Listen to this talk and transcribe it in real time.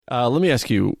Let me ask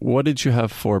you, what did you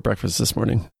have for breakfast this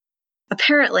morning?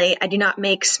 Apparently, I do not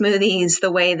make smoothies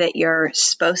the way that you're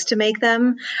supposed to make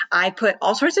them. I put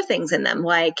all sorts of things in them,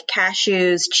 like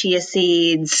cashews, chia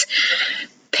seeds,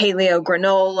 paleo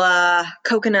granola,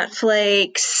 coconut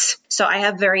flakes. So I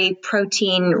have very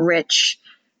protein-rich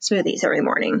smoothies every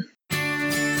morning.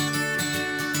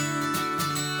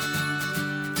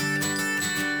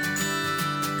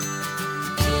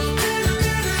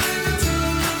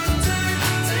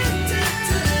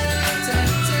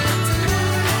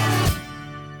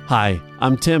 Hi,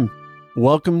 I'm Tim.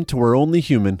 Welcome to We're Only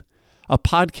Human, a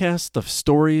podcast of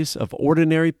stories of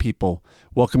ordinary people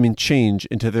welcoming change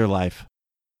into their life.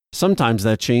 Sometimes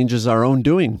that change is our own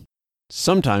doing.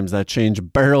 Sometimes that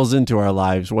change barrels into our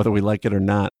lives, whether we like it or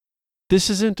not. This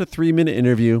isn't a 3-minute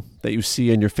interview that you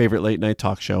see on your favorite late night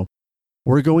talk show.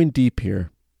 We're going deep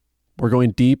here. We're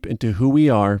going deep into who we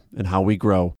are and how we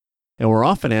grow. And we're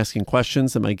often asking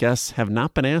questions that my guests have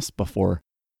not been asked before.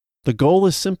 The goal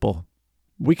is simple.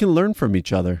 We can learn from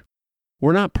each other.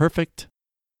 We're not perfect.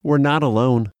 We're not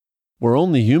alone. We're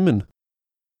only human.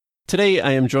 Today,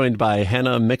 I am joined by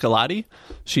Hannah Michelotti.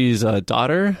 She's a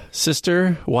daughter,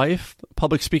 sister, wife,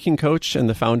 public speaking coach, and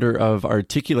the founder of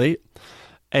Articulate.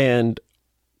 And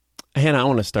Hannah, I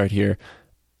want to start here.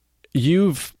 I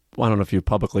don't know if you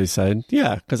publicly said,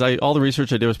 because all the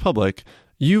research I did was public.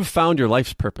 You've found your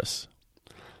life's purpose.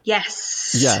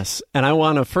 Yes. Yes. And I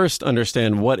want to first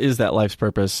understand, what is that life's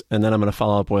purpose? And then I'm going to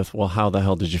follow up with, well, how the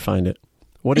hell did you find it?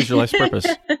 What is your life's purpose?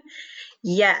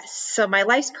 Yes. So my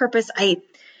life's purpose, I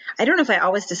don't know if I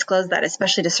always disclose that,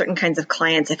 especially to certain kinds of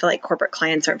clients. I feel like corporate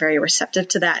clients aren't very receptive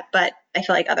to that, but I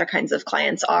feel like other kinds of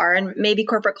clients are, and maybe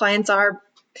corporate clients are.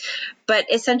 But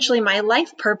essentially my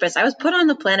life purpose, I was put on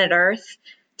the planet Earth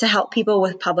to help people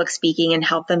with public speaking and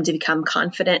help them to become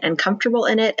confident and comfortable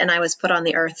in it. And I was put on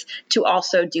the earth to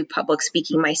also do public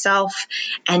speaking myself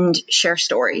and share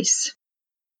stories.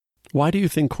 Why do you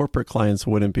think corporate clients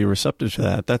wouldn't be receptive to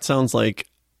that? That sounds like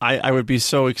I would be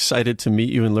so excited to meet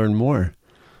you and learn more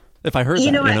if I heard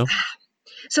that.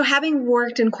 So having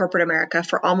worked in corporate America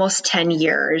for almost 10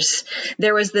 years,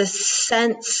 there was this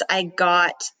sense I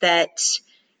got that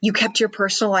you kept your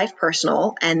personal life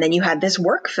personal, and then you had this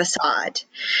work facade.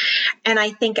 And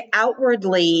I think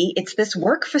outwardly, it's this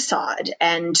work facade,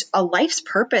 and a life's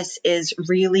purpose is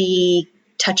really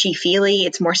touchy-feely.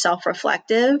 It's more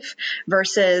self-reflective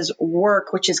versus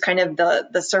work, which is kind of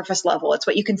the surface level. It's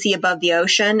what you can see above the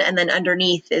ocean, and then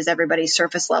underneath is everybody's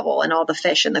surface level and all the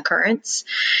fish and the currents.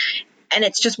 And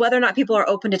it's just whether or not people are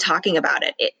open to talking about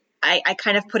it. I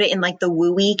kind of put it in like the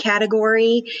wooey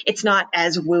category. It's not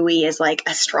as wooey as like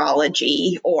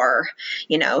astrology or,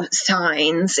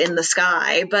 signs in the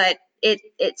sky, but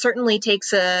it certainly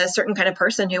takes a certain kind of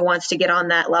person who wants to get on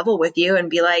that level with you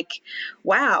and be like,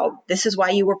 wow, this is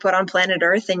why you were put on planet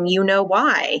Earth and you know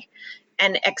why,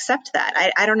 and accept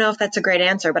that. I don't know if that's a great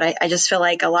answer, but I just feel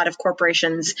like a lot of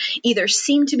corporations either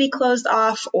seem to be closed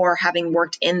off, or having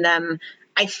worked in them,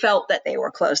 I felt that they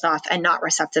were closed off and not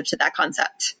receptive to that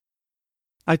concept.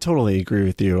 I totally agree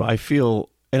with you. I feel,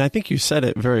 and I think you said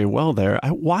it very well there.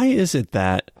 Why is it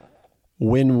that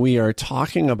when we are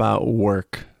talking about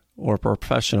work or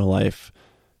professional life,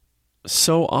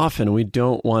 so often we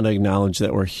don't want to acknowledge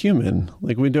that we're human?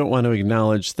 Like, we don't want to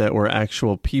acknowledge that we're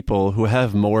actual people who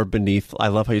have more beneath. I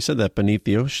love how you said that, beneath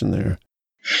the ocean there.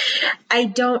 I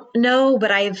don't know,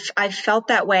 but I've felt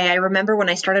that way. I remember when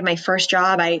I started my first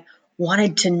job, I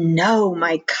wanted to know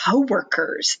my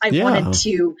coworkers. I wanted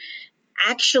to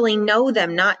actually know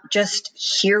them, not just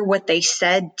hear what they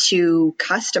said to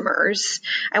customers.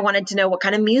 I wanted to know what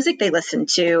kind of music they listened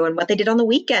to and what they did on the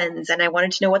weekends. And I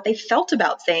wanted to know what they felt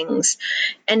about things.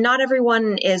 And not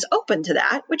everyone is open to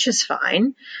that, which is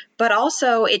fine. But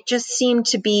also it just seemed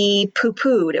to be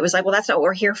poo-pooed. It was like, well, that's not what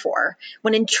we're here for.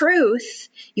 When in truth,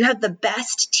 you have the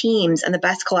best teams and the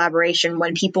best collaboration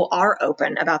when people are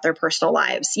open about their personal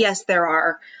lives. Yes, there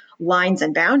are lines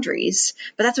and boundaries,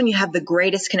 but that's when you have the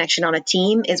greatest connection on a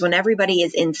team, is when everybody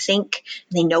is in sync,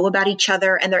 they know about each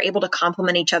other, and they're able to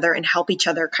complement each other and help each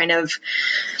other, kind of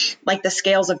like the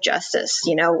scales of justice,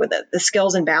 where the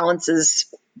skills and balances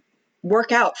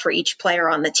work out for each player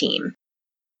on the team.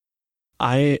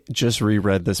 I just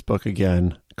reread this book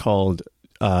again called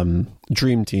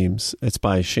Dream Teams. It's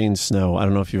by Shane Snow. I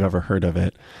don't know if you've ever heard of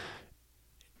it.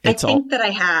 I think that I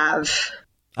have.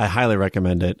 I highly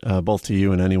recommend it, both to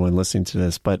you and anyone listening to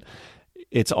this, but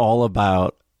it's all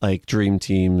about like dream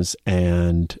teams,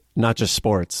 and not just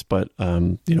sports, but,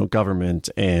 government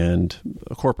and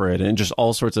corporate, and just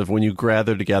all sorts of, when you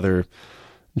gather together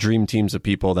dream teams of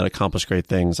people that accomplish great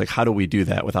things, like how do we do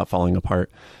that without falling apart?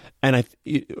 And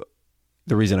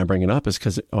the reason I bring it up is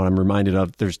because I'm reminded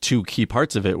of there's two key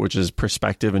parts of it, which is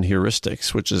perspective and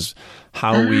heuristics, which is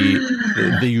how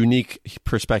the unique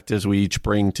perspectives we each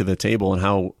bring to the table and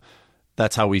how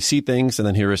that's how we see things, and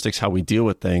then heuristics, how we deal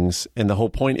with things. And the whole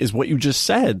point is what you just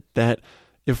said, that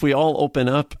if we all open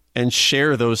up and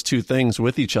share those two things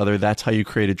with each other, that's how you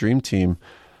create a dream team.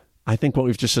 I think what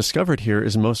we've just discovered here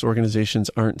is most organizations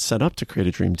aren't set up to create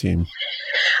a dream team.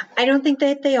 I don't think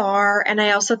that they are. And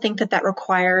I also think that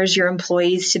requires your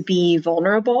employees to be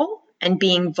vulnerable. And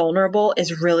being vulnerable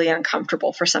is really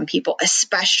uncomfortable for some people,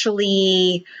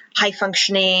 especially high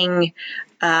functioning,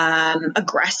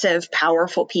 aggressive,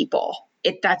 powerful people.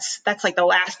 That's like the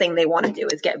last thing they want to do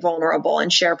is get vulnerable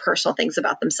and share personal things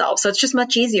about themselves. So it's just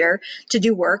much easier to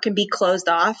do work and be closed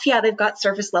off. Yeah, they've got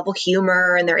surface level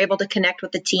humor and they're able to connect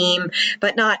with the team,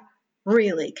 but not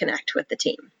really connect with the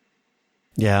team.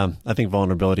 Yeah, I think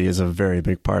vulnerability is a very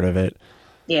big part of it.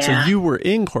 Yeah. So you were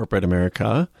in corporate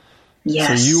America.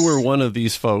 Yes. So you were one of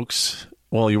these folks.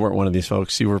 Well, you weren't one of these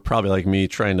folks. You were probably like me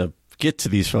trying to get to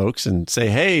these folks and say,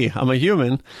 hey, I'm a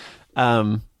human.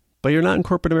 But you're not in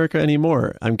corporate America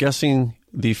anymore. I'm guessing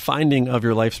the finding of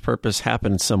your life's purpose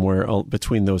happened somewhere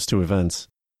between those two events.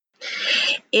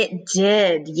 It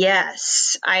did,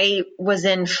 yes. I was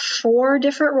in 4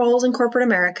 different roles in corporate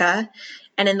America.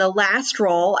 And in the last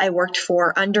role, I worked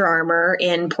for Under Armour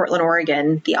in Portland,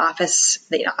 Oregon. The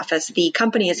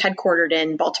company is headquartered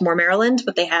in Baltimore, Maryland,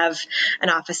 but they have an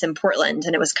office in Portland.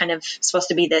 And it was kind of supposed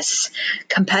to be this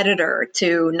competitor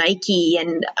to Nike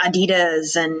and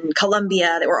Adidas and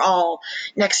Columbia that were all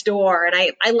next door. And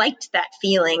I liked that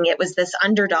feeling. It was this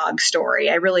underdog story.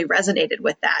 I really resonated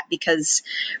with that because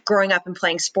growing up and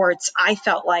playing sports, I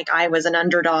felt like I was an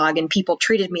underdog and people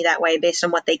treated me that way based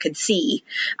on what they could see.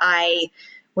 I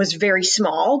was very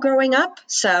small growing up,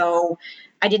 so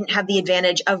I didn't have the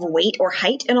advantage of weight or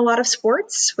height in a lot of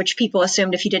sports, which people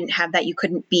assumed if you didn't have that, you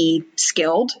couldn't be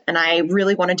skilled. And I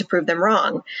really wanted to prove them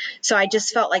wrong. So I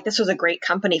just felt like this was a great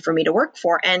company for me to work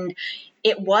for. And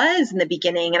it was in the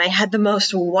beginning, and I had the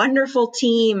most wonderful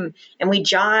team, and we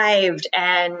jived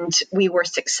and we were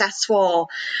successful.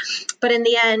 But in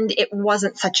the end, it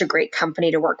wasn't such a great company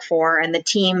to work for, and the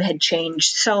team had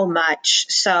changed so much.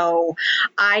 So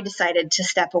I decided to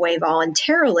step away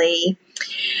voluntarily.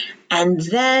 And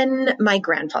then my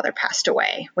grandfather passed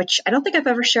away, which I don't think I've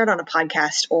ever shared on a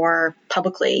podcast or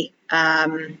publicly. I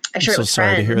shared it with friends.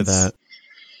 Sorry to hear that.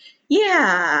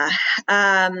 Yeah.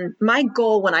 My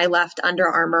goal when I left Under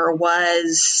Armour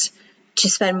was to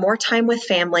spend more time with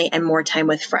family and more time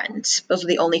with friends. Those were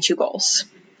the only 2 goals,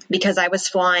 because I was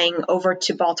flying over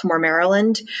to Baltimore,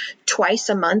 Maryland twice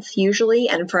a month usually,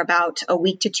 and for about a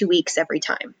week to 2 weeks every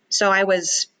time. So I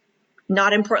was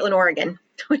not in Portland, Oregon,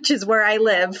 which is where I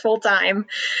live full time,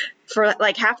 for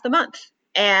like half the month.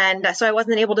 And so I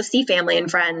wasn't able to see family and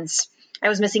friends. I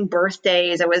was missing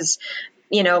birthdays. I was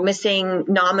missing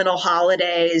nominal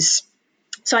holidays.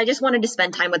 So I just wanted to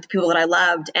spend time with the people that I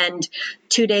loved. And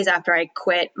 2 days after I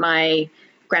quit, my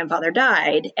grandfather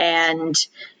died. And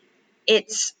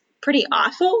it's pretty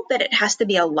awful that it has to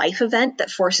be a life event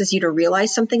that forces you to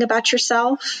realize something about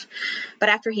yourself. But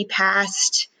after he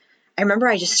passed, I remember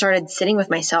I just started sitting with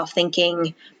myself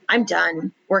thinking, I'm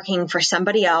done working for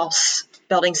somebody else,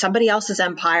 building somebody else's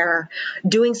empire,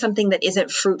 doing something that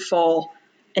isn't fruitful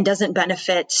and doesn't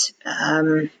benefit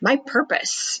my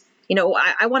purpose.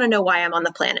 I want to know why I'm on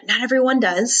the planet. Not everyone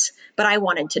does, but I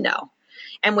wanted to know.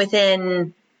 And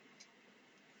within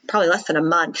probably less than a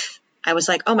month, I was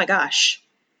like, oh my gosh,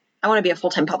 I want to be a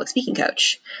full-time public speaking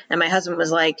coach. And my husband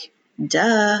was like,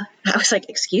 duh. I was like,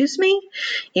 excuse me?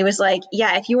 He was like,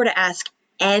 yeah, if you were to ask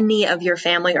any of your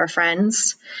family or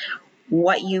friends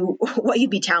what you'd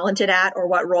be talented at or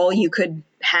what role you could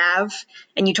have,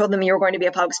 and you told them you were going to be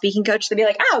a public speaking coach, they'd be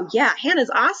like, oh yeah, Hannah's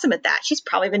awesome at that. She's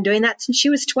probably been doing that since she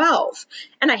was 12.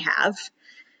 And I have.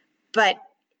 But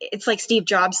it's like Steve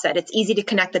Jobs said, it's easy to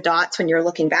connect the dots when you're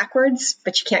looking backwards,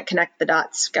 but you can't connect the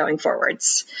dots going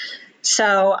forwards.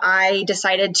 So I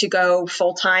decided to go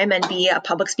full time and be a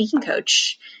public speaking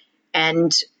coach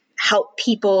and help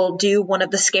people do one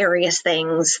of the scariest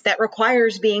things that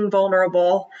requires being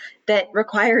vulnerable, that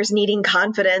requires needing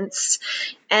confidence,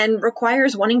 and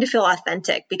requires wanting to feel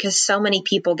authentic, because so many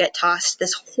people get tossed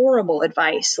this horrible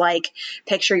advice like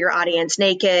picture your audience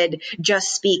naked,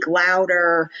 just speak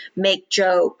louder, make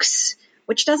jokes,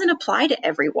 which doesn't apply to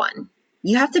everyone.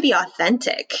 You have to be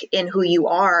authentic in who you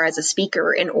are as a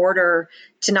speaker in order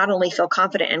to not only feel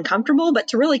confident and comfortable, but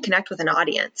to really connect with an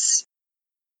audience.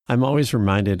 I'm always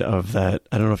reminded of that.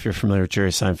 I don't know if you're familiar with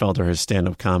Jerry Seinfeld or his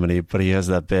stand-up comedy, but he has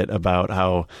that bit about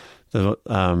how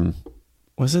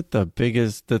Was it the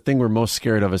thing we're most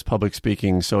scared of is public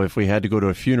speaking? So if we had to go to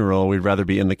a funeral, we'd rather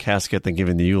be in the casket than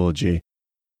giving the eulogy.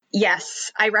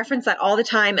 Yes, I reference that all the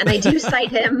time, and I do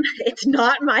cite him. It's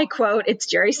not my quote, it's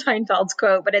Jerry Seinfeld's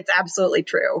quote, but it's absolutely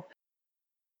true.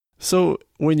 So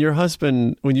when you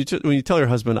tell your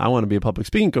husband, I want to be a public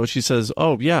speaking coach, he says,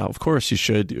 oh, yeah, of course you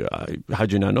should.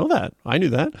 How'd you not know that? I knew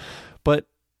that. But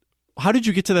how did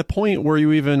you get to that point where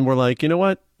you even were like, you know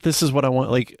what? This is what I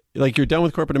want. Like you're done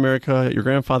with corporate America. Your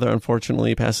grandfather,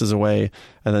 unfortunately, passes away.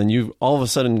 And then you all of a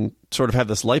sudden sort of have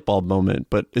this light bulb moment.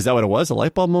 But is that what it was? A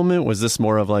light bulb moment? Was this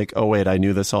more of like, oh, wait, I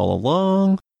knew this all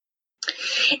along?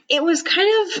 It was kind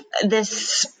of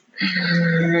this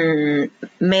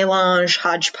melange,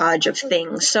 hodgepodge of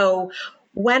things. So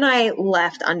when I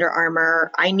left Under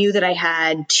Armour, I knew that I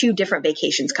had 2 different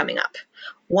vacations coming up.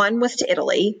 One was to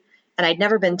Italy. And I'd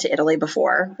never been to Italy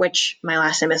before, which my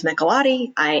last name is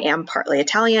Michelotti. I am partly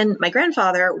Italian. My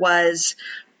grandfather was,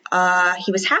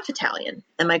 he was half Italian,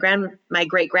 and my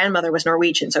great grandmother was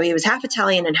Norwegian. So he was half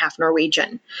Italian and half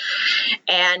Norwegian.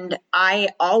 And I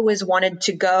always wanted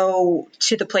to go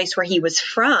to the place where he was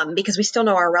from because we still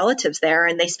know our relatives there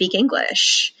and they speak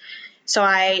English. So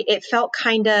it felt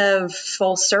kind of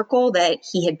full circle that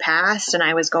he had passed and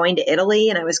I was going to Italy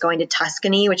and I was going to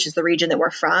Tuscany, which is the region that we're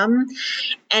from.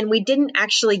 And we didn't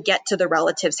actually get to the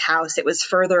relative's house. It was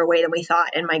further away than we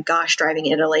thought. And my gosh, driving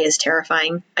in Italy is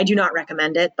terrifying. I do not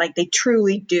recommend it. Like they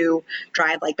truly do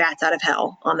drive like bats out of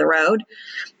hell on the road.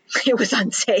 It was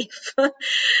unsafe,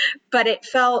 but it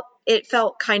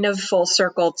felt kind of full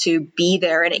circle to be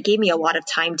there. And it gave me a lot of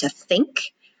time to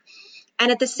think. And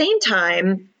at the same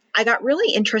time, I got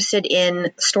really interested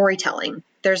in storytelling.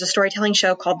 There's a storytelling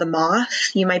show called The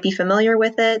Moth. You might be familiar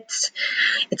with it.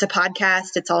 It's a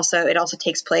podcast. It also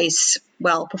takes place,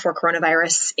 well, before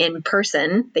coronavirus in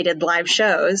person. They did live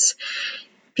shows.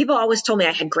 People always told me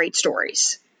I had great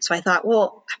stories. So I thought,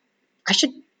 well, I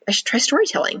should try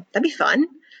storytelling. That'd be fun.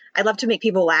 I love to make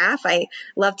people laugh. I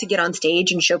love to get on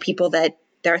stage and show people that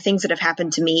there are things that have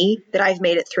happened to me that I've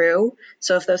made it through.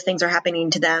 So if those things are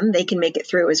happening to them, they can make it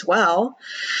through as well.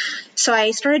 So I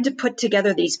started to put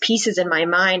together these pieces in my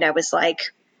mind. I was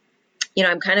like,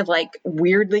 I'm kind of like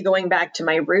weirdly going back to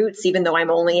my roots, even though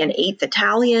I'm only an 8th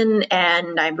Italian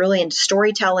and I'm really into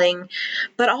storytelling.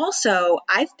 But also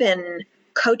I've been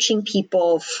coaching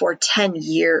people for 10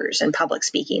 years in public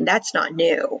speaking. That's not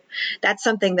new. That's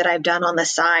something that I've done on the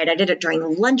side. I did it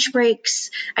during lunch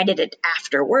breaks. I did it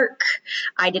after work.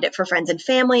 I did it for friends and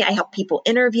family. I helped people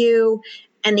interview.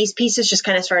 And these pieces just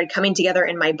kind of started coming together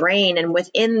in my brain. And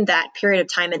within that period of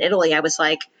time in Italy, I was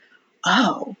like,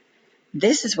 oh,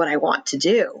 this is what I want to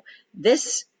do.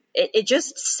 It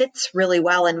just sits really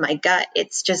well in my gut.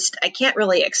 It's just, I can't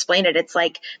really explain it. It's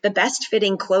like the best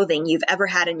fitting clothing you've ever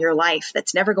had in your life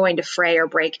that's never going to fray or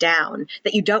break down,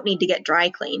 that you don't need to get dry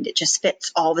cleaned. It just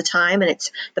fits all the time and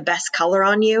it's the best color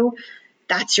on you.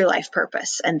 That's your life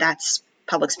purpose. And that's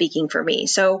public speaking for me.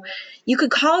 So you could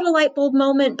call it a light bulb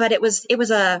moment, but it was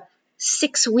a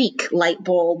 6-week light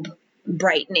bulb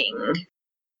brightening.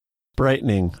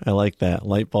 Brightening. I like that.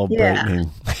 Light bulb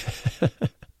brightening.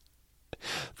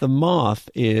 The Moth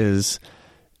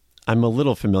I'm a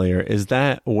little familiar. Is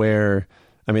that where,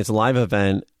 it's a live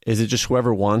event. Is it just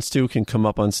whoever wants to can come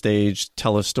up on stage,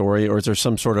 tell a story, or is there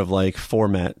some sort of like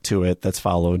format to it that's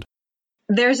followed?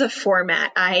 There's a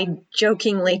format. I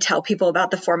jokingly tell people about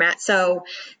the format. So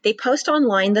they post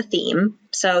online the theme.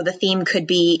 So the theme could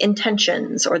be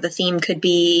intentions, or the theme could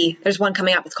be, there's one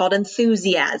coming up, it's called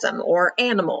enthusiasm or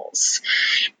animals.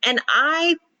 And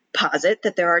I posit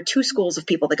that there are 2 schools of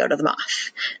people that go to the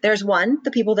Moth. There's one,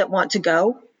 the people that want to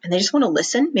go and they just want to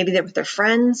listen. Maybe they're with their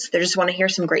friends. They just want to hear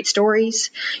some great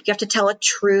stories. You have to tell a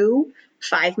true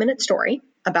 5-minute story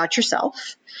about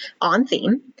yourself on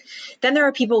theme. Then there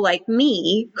are people like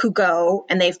me who go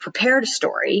and they've prepared a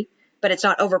story, but it's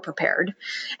not over prepared.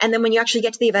 And then when you actually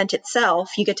get to the event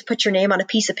itself, you get to put your name on a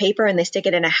piece of paper and they stick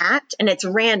it in a hat and it's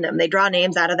random. They draw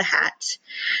names out of the hat.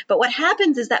 But what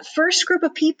happens is that first group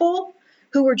of people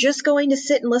who were just going to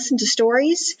sit and listen to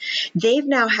stories, they've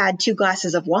now had 2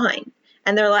 glasses of wine.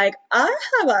 And they're like, I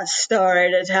have a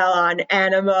story to tell on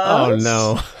animals. Oh,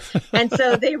 no. And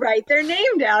so they write their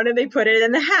name down and they put it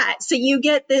in the hat. So you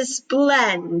get this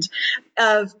blend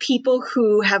of people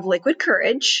who have liquid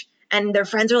courage. And their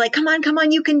friends are like, come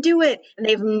on, you can do it. And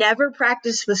they've never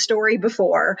practiced the story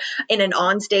before in an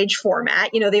onstage format.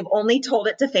 They've only told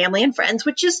it to family and friends,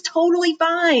 which is totally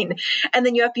fine. And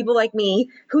then you have people like me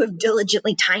who have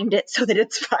diligently timed it so that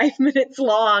it's 5 minutes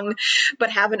long, but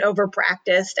haven't over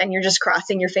practiced. And you're just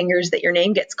crossing your fingers that your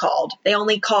name gets called. They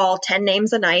only call 10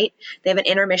 names a night. They have an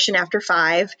intermission after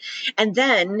 5. And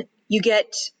then you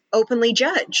get openly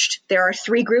judged. There are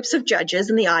 3 groups of judges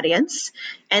in the audience,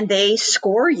 and they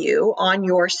score you on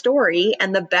your story,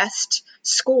 and the best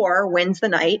score wins the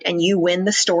night, and you win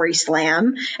the story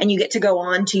slam, and you get to go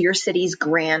on to your city's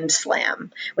grand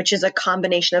slam, which is a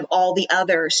combination of all the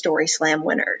other story slam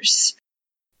winners.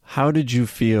 How did you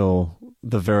feel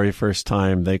the very first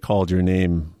time they called your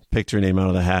name, picked your name out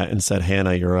of the hat and said,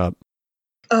 Hannah, you're up?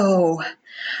 Oh,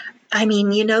 I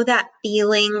mean, you know that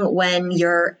feeling when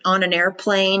you're on an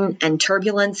airplane and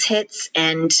turbulence hits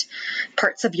and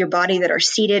parts of your body that are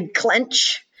seated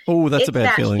clench? Oh, that's a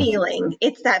bad feeling.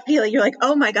 It's that feeling. You're like,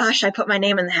 oh my gosh, I put my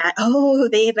name in the hat. Oh,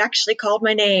 they've actually called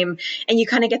my name. And you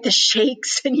kind of get the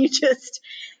shakes and you just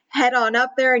head on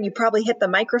up there, and you probably hit the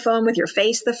microphone with your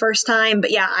face the first time.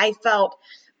 But yeah, I felt,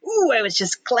 I was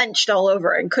just clenched all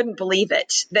over and couldn't believe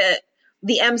it.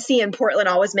 The MC in Portland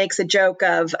always makes a joke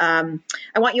of, I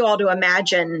want you all to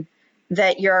imagine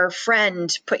that your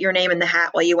friend put your name in the hat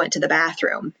while you went to the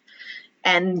bathroom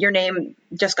and your name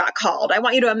just got called. I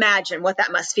want you to imagine what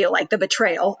that must feel like, the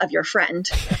betrayal of your friend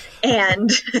and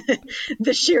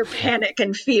the sheer panic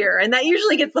and fear. And that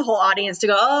usually gets the whole audience to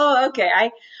go, oh, okay,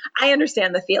 I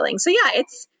understand the feeling. So yeah,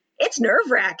 it's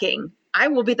nerve-wracking. I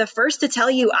will be the first to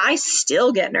tell you, I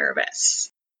still get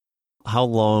nervous. How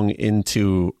long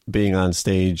into being on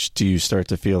stage do you start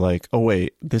to feel like, oh,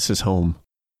 wait, this is home?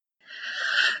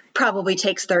 Probably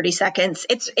takes 30 seconds.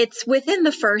 It's within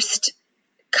the first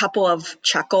couple of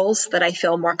chuckles that I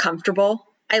feel more comfortable.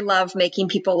 I love making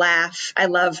people laugh. I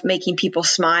love making people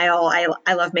smile.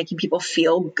 I love making people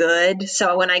feel good.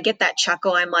 So when I get that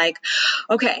chuckle, I'm like,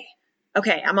 okay,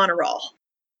 I'm on a roll.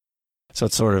 So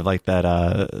it's sort of like that,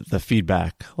 the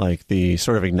feedback, like the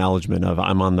sort of acknowledgement of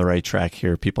I'm on the right track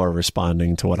here. People are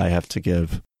responding to what I have to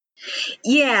give.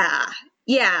 Yeah.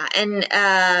 And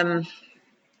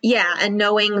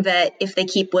knowing that if they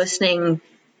keep listening,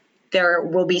 there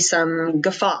will be some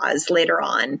guffaws later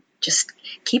on. Just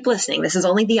keep listening. This is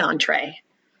only the entree.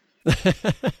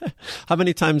 How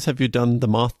many times have you done the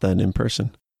Moth then in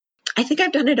person? I think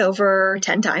I've done it over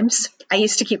 10 times. I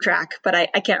used to keep track, but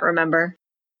I can't remember.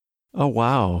 Oh,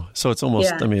 wow. So it's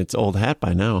almost, I mean, it's old hat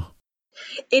by now.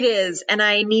 It is. And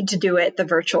I need to do it, the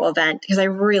virtual event, because I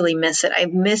really miss it. I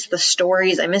miss the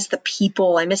stories. I miss the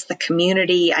people. I miss the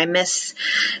community. I miss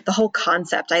the whole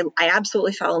concept. I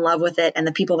absolutely fell in love with it and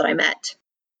the people that I met.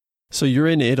 So you're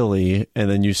in Italy and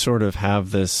then you sort of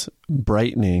have this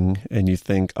brightening and you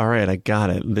think, all right, I got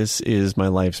it. This is my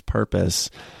life's purpose.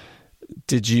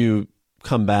 Did you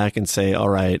come back and say, all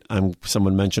right,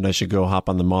 someone mentioned I should go hop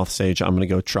on the Moth stage. I'm going to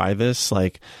go try this.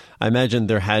 Like, I imagine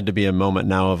there had to be a moment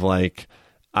now of like,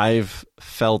 I've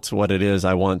felt what it is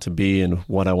I want to be and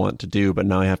what I want to do, but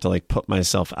now I have to like put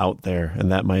myself out there,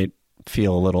 and that might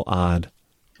feel a little odd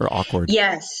or awkward.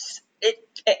 Yes,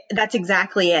 that's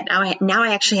exactly it. Now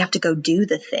I actually have to go do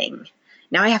the thing.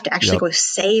 Now I have to actually go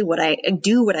say what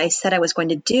I said I was going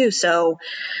to do. So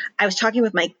I was talking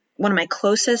with one of my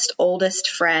closest, oldest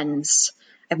friends.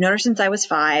 I've known her since I was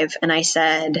 5. And I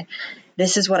said,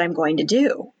 this is what I'm going to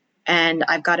do. And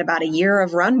I've got about a year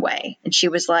of runway. And she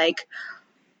was like,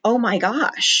 oh my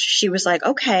gosh. She was like,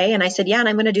 okay. And I said, yeah, and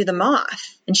I'm going to do the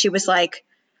Moth. And she was like,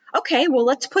 okay, well,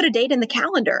 let's put a date in the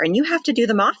calendar and you have to do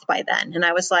the Moth by then. And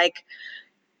I was like,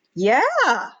 yeah,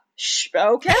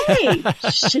 okay.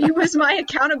 She was my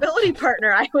accountability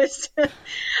partner.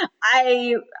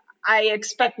 I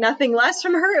expect nothing less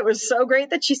from her. It was so great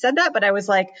that she said that, but I was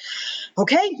like,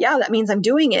 okay, yeah, that means I'm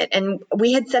doing it. And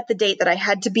we had set the date that I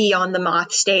had to be on the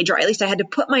Moth stage, or at least I had to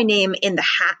put my name in the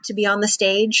hat to be on the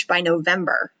stage by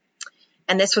November.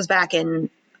 And this was back in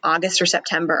August or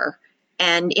September.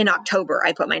 And in October,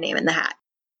 I put my name in the hat.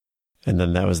 And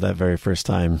then that was that very first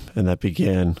time. And that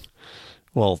began,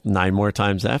 9 more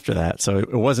times after that. So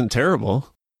it wasn't terrible.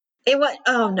 It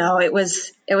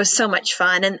was so much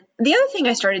fun. And the other thing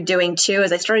I started doing too,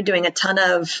 is I started doing a ton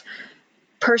of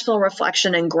personal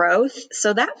reflection and growth.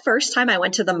 So that first time I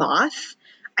went to the Moth,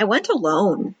 I went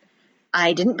alone.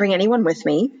 I didn't bring anyone with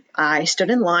me. I stood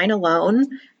in line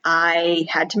alone. I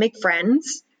had to make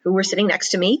friends who were sitting next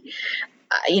to me.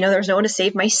 There was no one to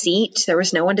save my seat. There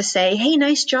was no one to say, hey,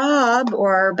 nice job,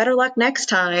 or better luck next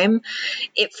time.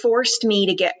 It forced me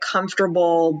to get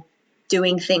comfortable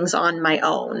doing things on my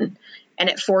own. And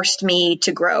it forced me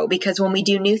to grow, because when we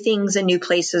do new things in new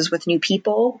places with new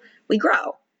people, we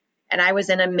grow. And I was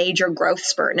in a major growth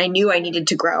spurt, and I knew I needed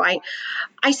to grow.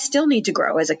 I still need to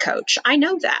grow as a coach. I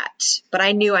know that, but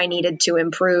I knew I needed to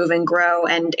improve and grow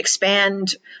and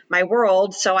expand my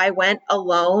world. So I went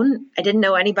alone. I didn't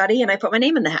know anybody, and I put my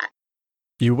name in the hat.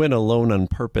 You went alone on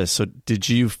purpose. So did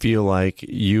you feel like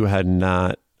you had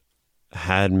not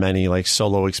had many like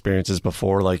solo experiences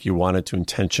before, like you wanted to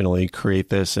intentionally create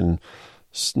this and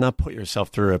not put yourself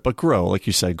through it, but grow, like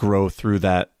you said, grow through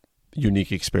that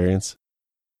unique experience?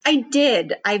 I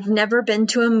did. I've never been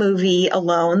to a movie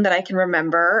alone that I can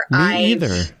remember. Me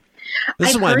either.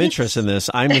 This is why I'm interested in this.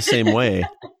 I'm the same way.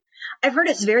 I've heard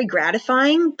it's very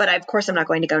gratifying, but of course I'm not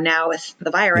going to go now with the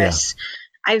virus. Yeah.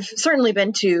 I've certainly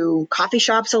been to coffee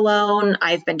shops alone.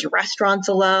 I've been to restaurants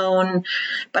alone,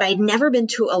 but I'd never been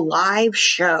to a live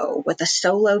show with a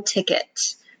solo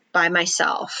ticket by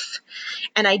myself.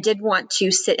 And I did want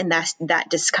to sit in that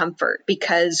discomfort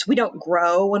because we don't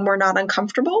grow when we're not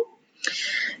uncomfortable.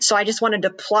 So I just wanted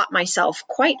to plot myself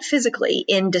quite physically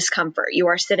in discomfort. You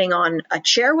are sitting on a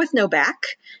chair with no back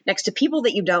next to people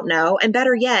that you don't know. And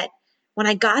better yet, when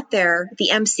I got there,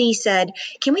 the MC said,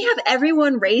 "Can we have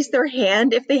everyone raise their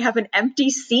hand if they have an empty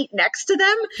seat next to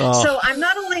them?" Oh. So I'm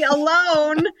not only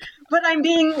alone, but I'm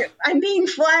being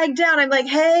flagged down. I'm like,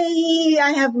 "Hey,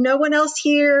 I have no one else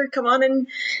here. Come on and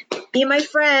be my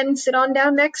friend. Sit on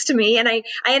down next to me." And I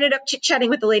ended up chit-chatting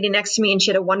with the lady next to me, and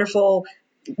she had a wonderful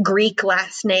Greek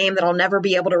last name that I'll never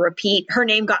be able to repeat. Her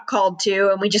name got called too,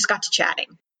 and we just got to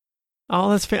chatting.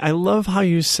 Oh, I love how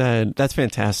you said, that's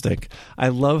fantastic. I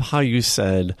love how you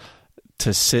said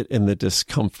to sit in the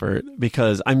discomfort,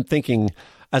 because I'm thinking,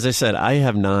 as I said, I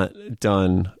have not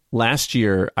done, last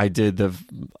year I did the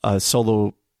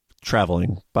solo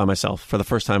traveling by myself for the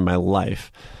first time in my life.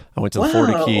 I went to the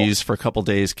 40 Keys for a couple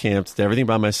days, camped, did everything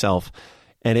by myself.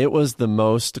 And it was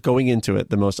going into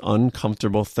it, the most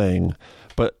uncomfortable thing.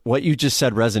 But what you just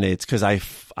said resonates, because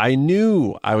I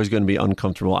knew I was going to be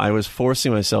uncomfortable. I was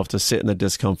forcing myself to sit in the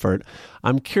discomfort.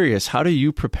 I'm curious, how do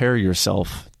you prepare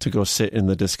yourself to go sit in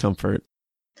the discomfort?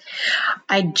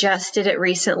 I just did it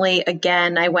recently.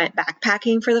 Again, I went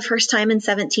backpacking for the first time in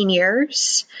 17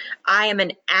 years. I am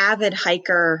an avid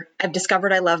hiker. I've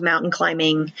discovered I love mountain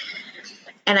climbing.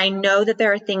 And I know that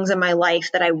there are things in my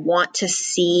life that I want to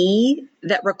see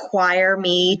that require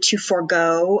me to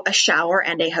forego a shower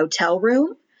and a hotel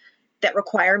room, that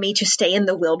require me to stay in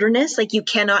the wilderness. Like, you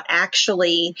cannot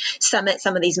actually summit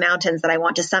some of these mountains that I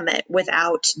want to summit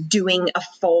without doing a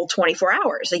full 24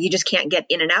 hours. Like, you just can't get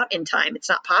in and out in time. It's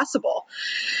not possible.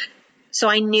 So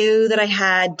I knew that I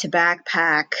had to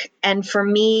backpack. And for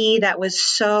me, that was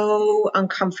so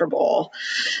uncomfortable.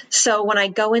 So when I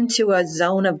go into a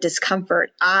zone of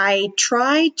discomfort, I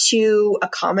try to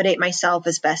accommodate myself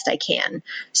as best I can.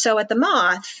 So at the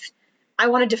Moth, I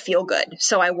wanted to feel good.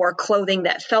 So I wore clothing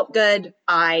that felt good.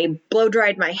 I blow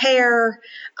dried my hair.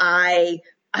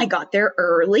 I got there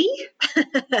early.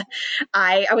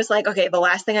 I was like, okay, the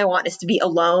last thing I want is to be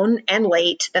alone and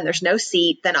late. Then there's no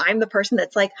seat. Then I'm the person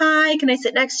that's like, "Hi, can I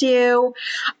sit next to you?"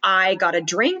 I got a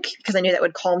drink because I knew that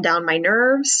would calm down my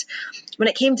nerves. When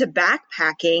it came to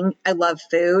backpacking, I love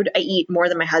food. I eat more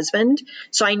than my husband.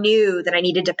 So I knew that I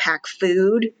needed to pack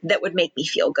food that would make me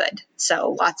feel good.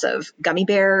 So lots of gummy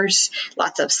bears,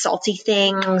 lots of salty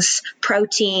things,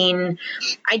 protein.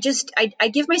 I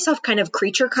give myself kind of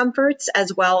creature comforts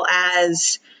as well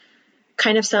as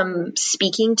kind of some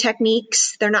speaking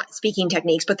techniques. They're not speaking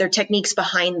techniques, but they're techniques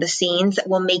behind the scenes that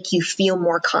will make you feel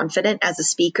more confident as a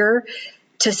speaker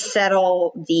to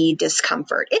settle the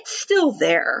discomfort. It's still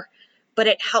there, but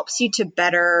it helps you to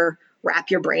better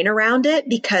wrap your brain around it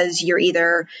because you're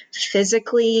either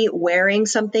physically wearing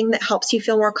something that helps you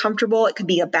feel more comfortable. It could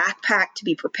be a backpack to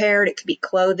be prepared. It could be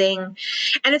clothing.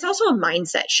 And it's also a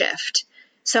mindset shift.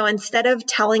 So instead of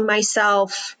telling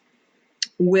myself,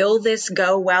 will this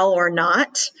go well or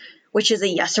not, which is a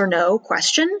yes or no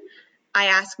question, I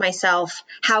ask myself,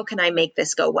 how can I make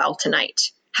this go well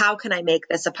tonight? How can I make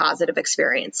this a positive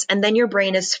experience? And then your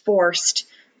brain is forced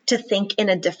to think in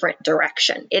a different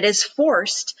direction. It is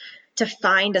forced to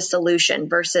find a solution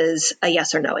versus a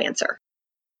yes or no answer.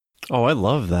 Oh, I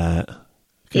love that.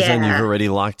 Because then you've already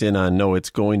locked in on, no, it's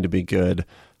going to be good.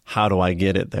 How do I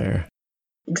get it there?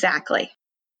 Exactly.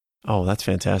 Oh, that's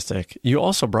fantastic. You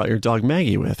also brought your dog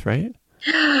Maggie with, right?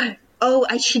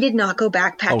 She did not go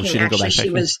backpacking. Oh, she didn't go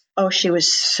backpacking? She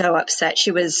was so upset.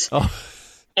 She was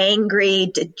angry,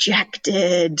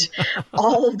 dejected,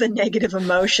 all of the negative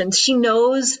emotions. She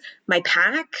knows my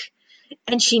pack,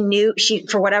 and she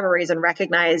for whatever reason,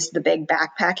 recognized the big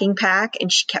backpacking pack,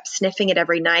 and she kept sniffing it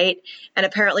every night. And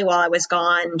apparently while I was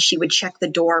gone, she would check the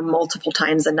door multiple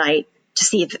times a night to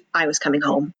see if I was coming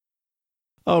home.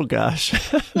 Oh, gosh.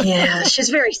 Yeah, she's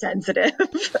very sensitive.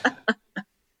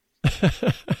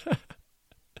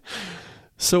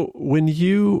 So when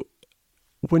you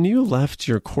left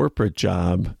your corporate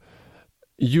job,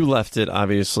 you left it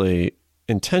obviously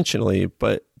intentionally,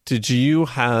 but did you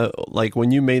have, like, when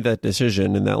you made that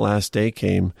decision and that last day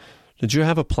came, Did you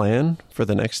have a plan for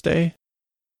the next day?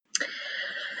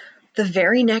 The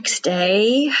very next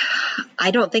day,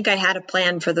 I don't think I had a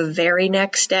plan for the very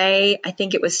next day. I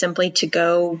think it was simply to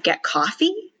go get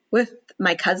coffee with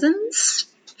my cousins,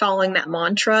 following that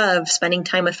mantra of spending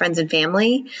time with friends and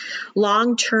family.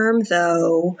 Long term,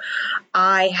 though,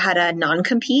 I had a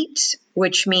non-compete,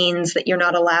 which means that you're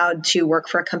not allowed to work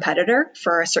for a competitor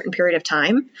for a certain period of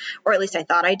time, or at least I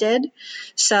thought I did.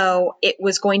 So it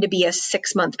was going to be a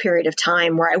 6-month period of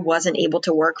time where I wasn't able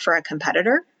to work for a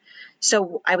competitor.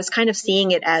 So I was kind of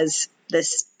seeing it as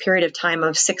this period of time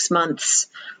of 6 months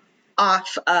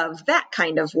off of that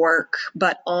kind of work,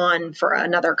 but on for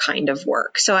another kind of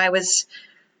work. So I was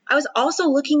also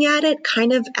looking at it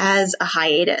kind of as a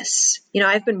hiatus.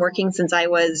 I've been working since I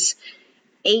was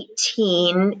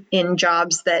 18 in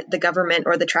jobs that the government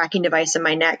or the tracking device in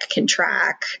my neck can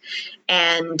track.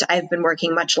 And I've been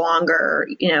working much longer,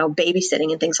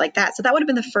 babysitting and things like that. So that would have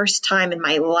been the first time in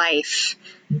my life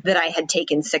that I had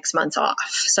taken 6 months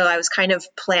off. So I was kind of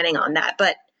planning on that,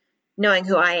 but knowing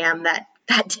who I am, that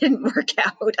didn't work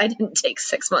out. I didn't take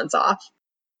 6 months off.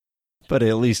 But it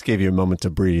at least gave you a moment to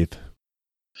breathe.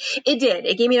 It did.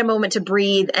 It gave me a moment to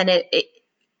breathe, and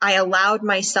I allowed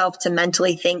myself to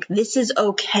mentally think, this is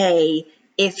okay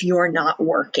if you're not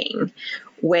working,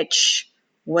 which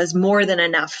was more than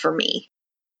enough for me.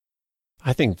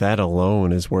 I think that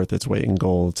alone is worth its weight in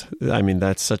gold. I mean,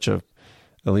 that's such at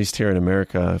least here in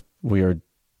America, we are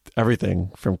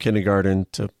everything from kindergarten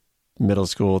to middle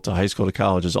school to high school to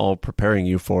college is all preparing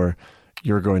you for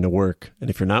you're going to work. And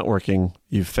if you're not working,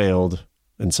 you've failed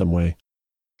in some way.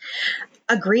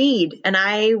 Agreed. And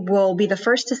I will be the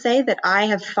first to say that I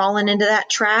have fallen into that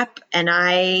trap, and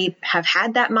I have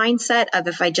had that mindset of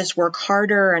if I just work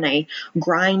harder and I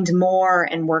grind more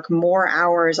and work more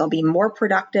hours, I'll be more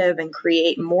productive and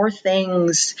create more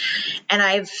things. And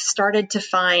I've started to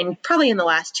find probably in the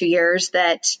last 2 years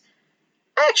that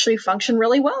I actually function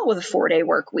really well with a 4-day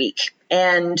work week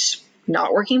and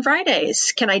not working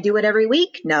Fridays. Can I do it every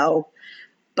week? No.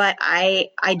 But I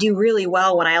do really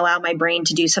well when I allow my brain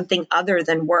to do something other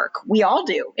than work. We all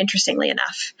do, interestingly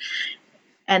enough.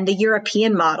 And the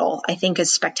European model, I think,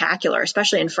 is spectacular,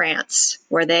 especially in France,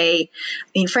 where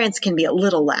France can be a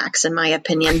little lax, in my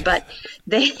opinion, but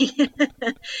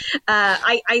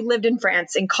I lived in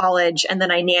France in college, and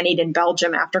then I nannied in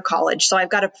Belgium after college. So I've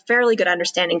got a fairly good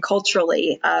understanding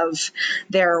culturally of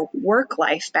their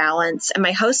work-life balance. And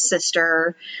my host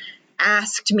sister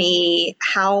asked me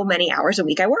how many hours a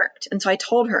week I worked. And so I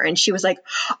told her, and she was like,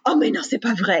 "Oh, mais non, c'est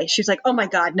pas vrai." She was like, "Oh my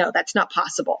God, no, that's not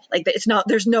possible. Like,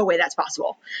 there's no way that's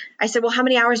possible." I said, "Well, how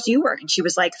many hours do you work?" And she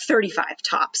was like, 35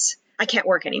 tops. I can't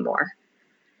work anymore.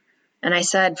 And I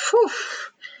said, "Phew,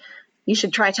 you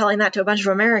should try telling that to a bunch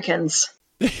of Americans."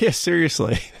 Yeah,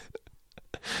 seriously.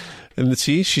 And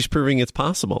see, she's proving it's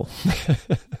possible.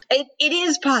 It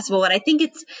is possible. And I think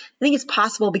it's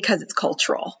possible because it's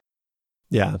cultural.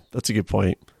 Yeah, that's a good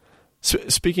point. So,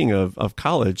 speaking of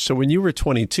college, so when you were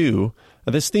 22,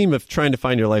 this theme of trying to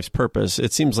find your life's purpose,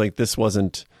 it seems like this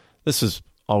has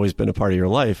always been a part of your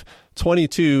life.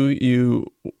 22, you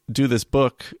do this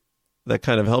book that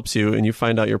kind of helps you, and you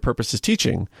find out your purpose is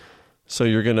teaching. So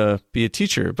you're going to be a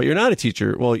teacher, but you're not a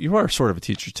teacher. Well, you are sort of a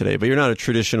teacher today, but you're not a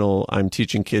traditional, I'm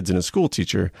teaching kids in a school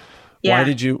teacher. Yeah.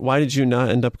 Why did you not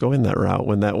end up going that route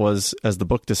when that was, as the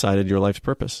book decided, your life's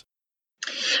purpose?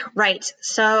 Right.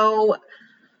 So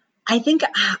I think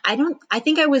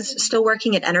I was still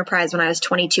working at Enterprise when I was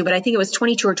 22, but I think it was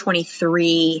 22 or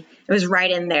 23. It was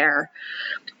right in there.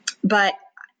 But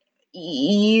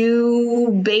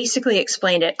you basically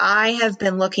explained it. I have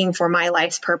been looking for my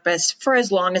life's purpose for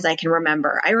as long as I can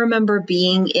remember. I remember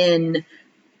being in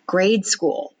grade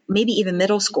school, maybe even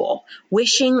middle school,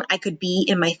 wishing I could be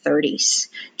in my 30s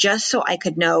just so I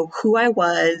could know who I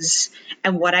was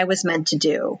and what I was meant to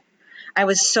do. I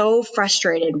was so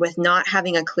frustrated with not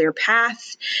having a clear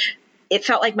path. It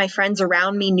felt like my friends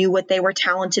around me knew what they were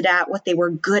talented at, what they were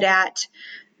good at,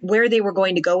 where they were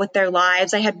going to go with their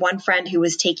lives. I had one friend who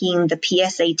was taking the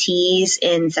PSATs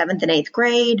in 7th and 8th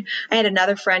grade. I had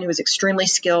another friend who was extremely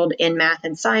skilled in math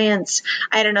and science.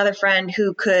 I had another friend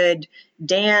who could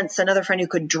dance, another friend who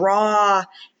could draw.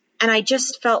 And I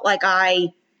just felt like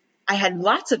I had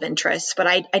lots of interests, but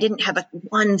I didn't have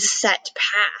one set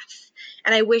path.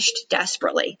 And I wished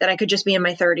desperately that I could just be in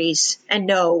my 30s and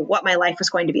know what my life was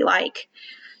going to be like.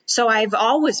 So I've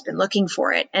always been looking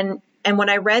for it. And when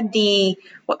I read the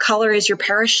What Color Is Your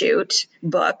Parachute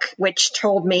book, which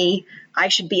told me I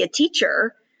should be a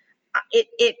teacher,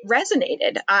 it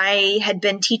resonated. I had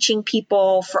been teaching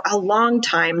people for a long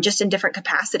time, just in different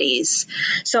capacities.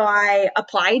 So I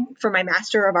applied for my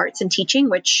Master of Arts in Teaching,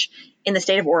 which in the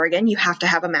state of Oregon, you have to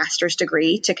have a master's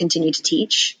degree to continue to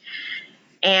teach.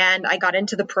 And I got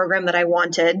into the program that I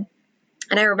wanted.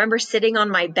 And I remember sitting on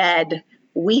my bed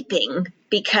weeping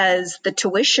because the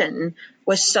tuition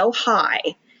was so high.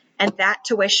 And that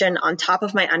tuition on top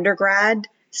of my undergrad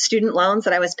student loans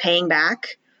that I was paying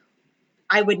back,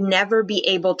 I would never be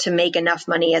able to make enough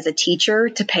money as a teacher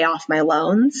to pay off my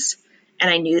loans. And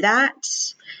I knew that.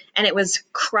 And it was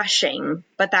crushing,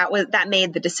 but that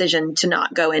made the decision to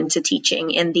not go into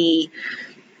teaching in the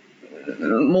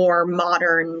more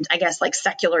modern, I guess, like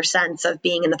secular sense of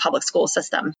being in the public school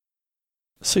system.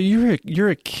 So you're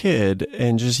a kid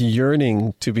and just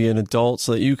yearning to be an adult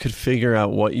so that you could figure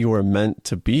out what you were meant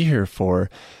to be here for.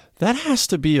 That has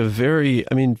to be a very,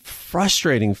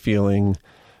 frustrating feeling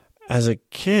as a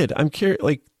kid. I'm curious,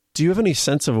 do you have any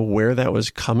sense of where that was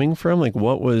coming from?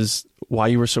 Why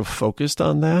you were so focused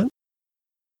on that?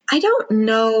 I don't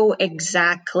know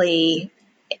exactly.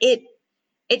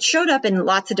 It showed up in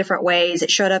lots of different ways. It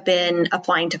showed up in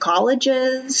applying to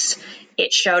colleges.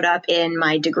 It showed up in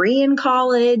my degree in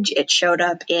college. It showed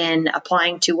up in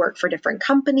applying to work for different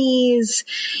companies.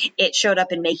 It showed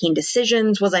up in making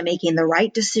decisions. Was I making the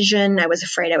right decision? I was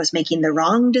afraid I was making the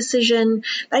wrong decision.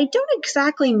 But I don't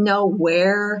exactly know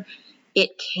where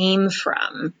it came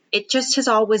from. It just has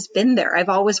always been there. I've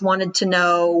always wanted to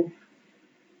know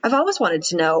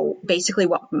basically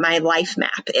what my life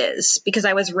map is, because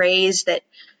I was raised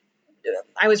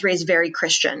very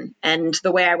Christian. And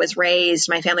the way I was raised,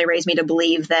 my family raised me to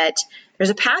believe that there's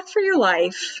a path for your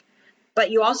life,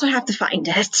 but you also have to find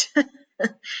it.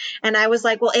 And I was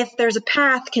like, well, if there's a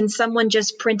path, can someone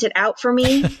just print it out for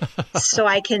me so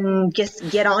I can just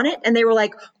get on it? And they were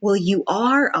like, well, you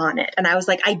are on it. And I was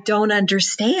like, I don't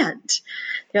understand.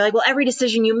 They're like, well, every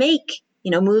decision you make,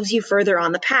 moves you further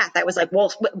on the path. I was like,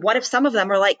 well, what if some of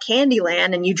them are like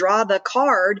Candyland and you draw the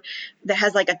card that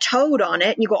has like a toad on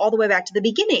it and you go all the way back to the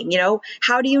beginning?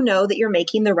 How do you know that you're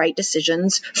making the right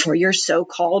decisions for your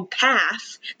so-called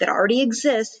path that already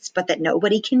exists, but that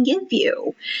nobody can give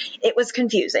you? It was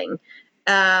confusing.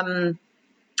 And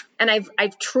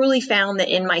I've truly found that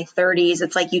in my 30s,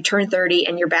 it's like you turn 30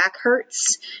 and your back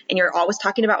hurts and you're always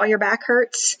talking about why your back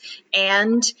hurts,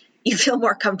 and you feel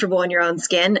more comfortable in your own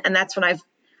skin. And that's when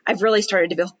I've really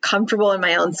started to feel comfortable in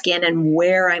my own skin and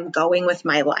where I'm going with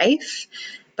my life.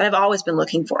 But I've always been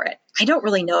looking for it. I don't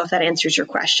really know if that answers your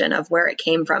question of where it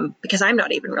came from, because I'm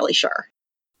not even really sure.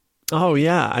 Oh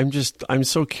yeah. I'm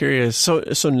so curious.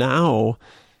 So now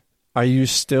are you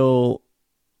still,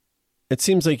 it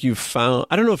seems like you've found,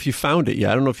 I don't know if you found it yet.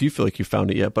 I don't know if you feel like you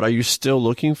found it yet, but are you still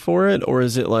looking for it? Or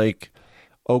is it like,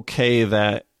 okay,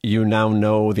 that you now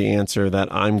know the answer,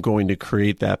 that I'm going to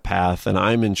create that path and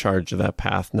I'm in charge of that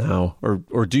path now?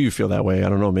 Or do you feel that way? I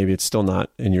don't know. Maybe it's still not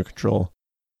in your control.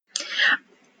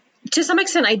 To some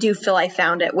extent, I do feel I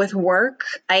found it. With work,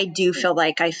 I do feel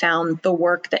like I found the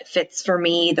work that fits for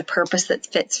me, the purpose that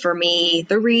fits for me,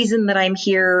 the reason that I'm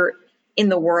here in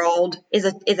the world is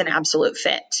an absolute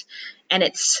fit. And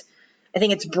I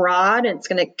think it's broad and it's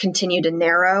going to continue to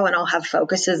narrow, and I'll have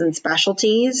focuses and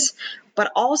specialties.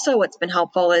 But also what's been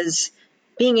helpful is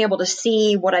being able to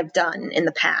see what I've done in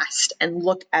the past and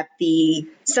look at the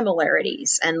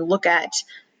similarities and look at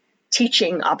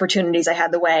teaching opportunities I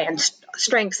had the way and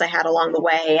strengths I had along the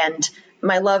way, and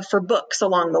my love for books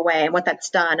along the way and what that's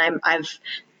done. I've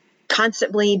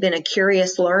constantly been a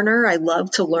curious learner. I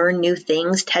love to learn new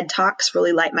things. TED Talks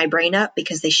really light my brain up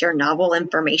because they share novel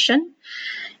information.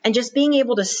 And just being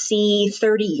able to see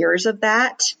 30 years of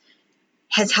that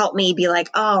has helped me be like,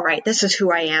 all right, this is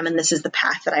who I am and this is the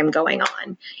path that I'm going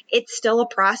on. It's still a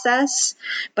process,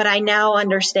 but I now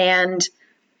understand,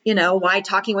 why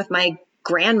talking with my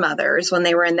grandmothers when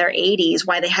they were in their 80s,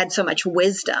 why they had so much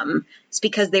wisdom. It's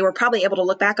because they were probably able to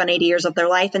look back on 80 years of their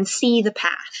life and see the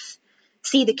path,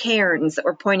 see the cairns that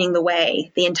were pointing the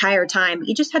way the entire time.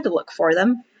 You just had to look for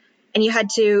them, and you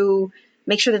had to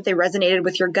make sure that they resonated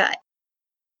with your gut.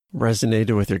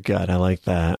 Resonated with your gut. I like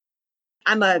that.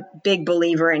 I'm a big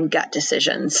believer in gut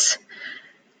decisions.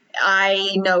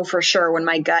 I know for sure when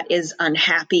my gut is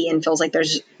unhappy and feels like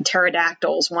there's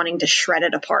pterodactyls wanting to shred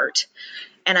it apart.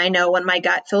 And I know when my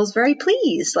gut feels very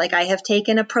pleased, like I have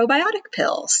taken a probiotic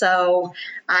pill. So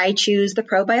I choose the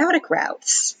probiotic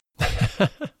routes.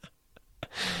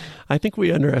 I think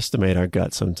we underestimate our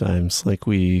gut sometimes.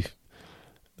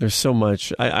 There's so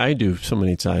much, I do so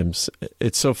many times.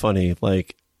 It's so funny.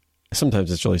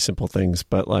 Sometimes it's really simple things,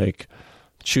 but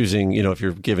choosing, if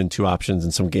you're given two options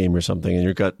in some game or something and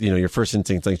your gut, your first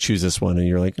instinct, choose this one. And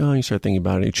you're like, oh, you start thinking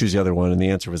about it. You choose the other one. And the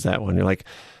answer was that one. You're like,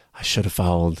 I should have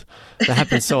followed. That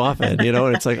happens so often,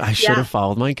 and it's like, I should have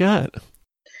followed my gut.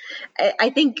 I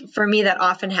think for me, that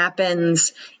often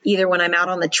happens either when I'm out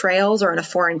on the trails or in a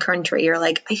foreign country. You're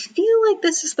like, I feel like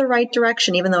this is the right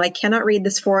direction, even though I cannot read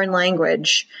this foreign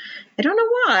language. I don't know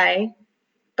why.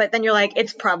 But then you're like,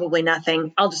 it's probably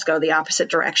nothing. I'll just go the opposite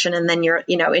direction. And then you're,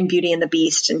 in Beauty and the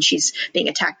Beast and she's being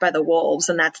attacked by the wolves.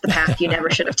 And that's the path you never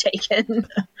should have taken.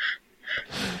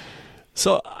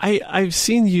 So I've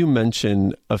seen you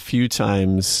mention a few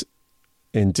times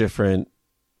in different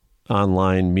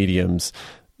online mediums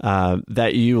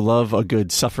that you love a good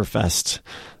sufferfest,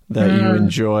 that you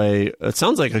enjoy. It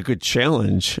sounds like a good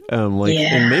challenge. And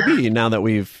maybe now that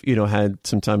we've, had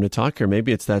some time to talk here,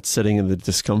 maybe it's that sitting in the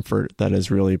discomfort that is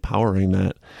really powering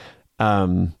that.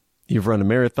 You've run a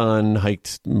marathon,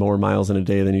 hiked more miles in a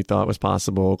day than you thought was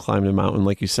possible, climbed a mountain.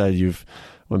 Like you said, you've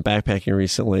went backpacking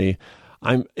recently.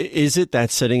 Is it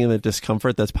that sitting in the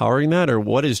discomfort that's powering that, or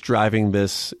what is driving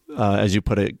this, as you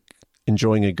put it,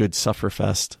 enjoying a good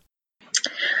sufferfest?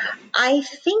 I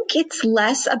think it's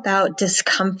less about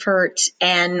discomfort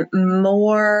and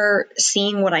more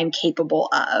seeing what I'm capable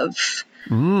of.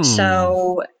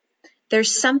 So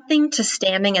there's something to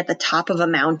standing at the top of a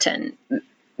mountain.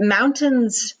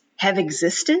 Mountains have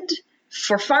existed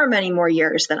for far many more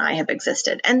years than I have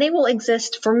existed, and they will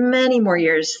exist for many more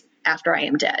years after I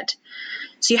am dead.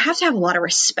 So you have to have a lot of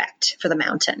respect for the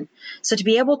mountain. So to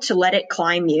be able to let it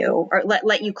climb you, or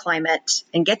let you climb it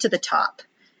and get to the top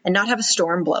and not have a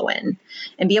storm blow in,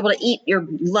 and be able to eat your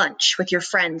lunch with your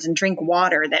friends and drink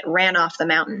water that ran off the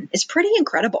mountain is pretty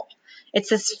incredible. It's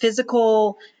this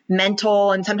physical,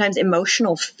 mental, and sometimes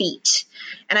emotional feat.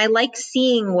 And I like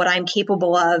seeing what I'm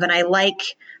capable of, and I like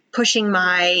pushing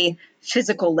my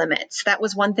physical limits. That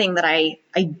was one thing that I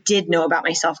did know about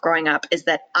myself growing up, is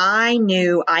that I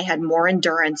knew I had more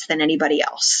endurance than anybody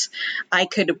else. I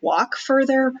could walk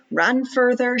further, run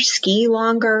further, ski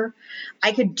longer.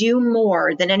 I could do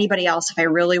more than anybody else if I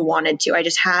really wanted to. I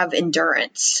just have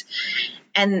endurance.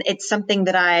 And it's something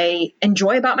that I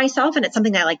enjoy about myself, and it's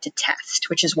something I like to test,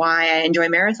 which is why I enjoy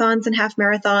marathons and half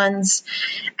marathons.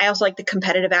 I also like the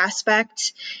competitive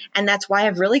aspect, and that's why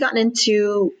I've really gotten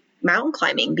into mountain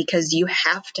climbing, because you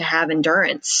have to have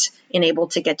endurance in able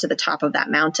to get to the top of that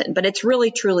mountain. But it's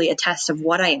really, truly a test of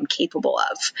what I am capable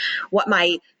of, what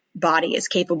my body is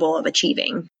capable of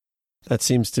achieving. That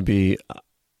seems to be,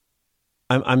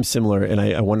 I'm similar. And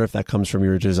I wonder if that comes from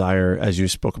your desire, as you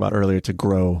spoke about earlier, to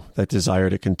grow, that desire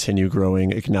to continue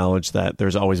growing, acknowledge that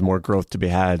there's always more growth to be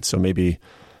had. So maybe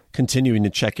continuing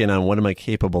to check in on what am I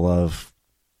capable of,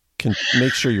 can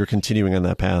make sure you're continuing on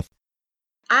that path.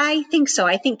 I think so.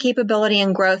 I think capability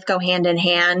and growth go hand in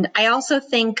hand. I also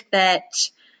think that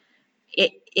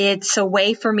it's a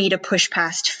way for me to push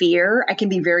past fear. I can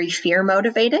be very fear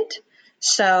motivated.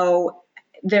 So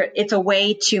it's a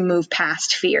way to move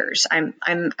past fears.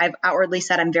 I've outwardly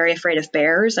said I'm very afraid of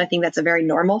bears. I think that's a very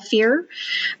normal fear,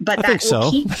 but I think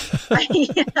so.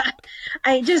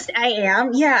 I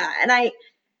am. Yeah. And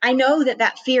I know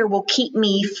that fear will keep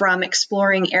me from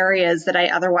exploring areas that I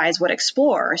otherwise would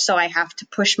explore. So I have to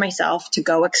push myself to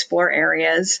go explore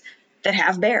areas that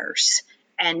have bears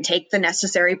and take the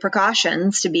necessary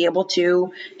precautions to be able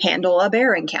to handle a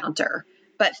bear encounter.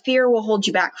 But fear will hold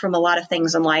you back from a lot of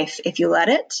things in life if you let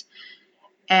it.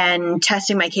 And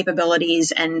testing my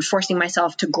capabilities and forcing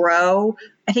myself to grow,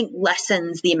 I think,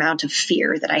 lessens the amount of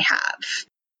fear that I have.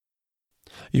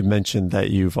 You mentioned that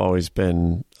you've always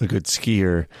been a good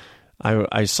skier.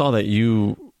 I saw that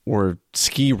you were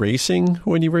ski racing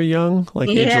when you were young, like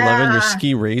age 11, you're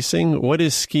ski racing. What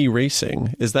is ski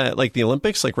racing? Is that like the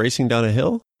Olympics, like racing down a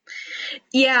hill?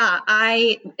 Yeah,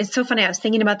 it's so funny. I was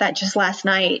thinking about that just last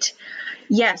night.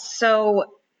 Yes. So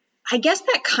I guess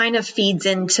that kind of feeds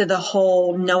into the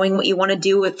whole knowing what you want to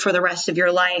do for the rest of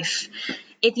your life.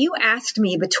 If you asked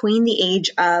me between the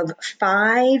age of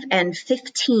 5 and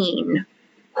 15,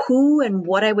 who and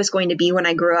what I was going to be when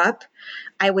I grew up,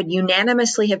 I would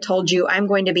unanimously have told you I'm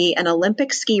going to be an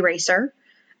Olympic ski racer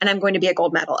and I'm going to be a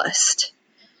gold medalist.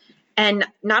 And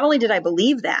not only did I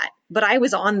believe that, but I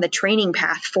was on the training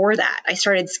path for that. I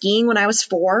started skiing when I was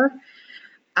 4.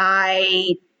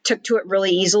 I took to it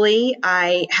really easily.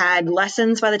 I had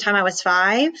lessons by the time I was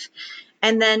 5.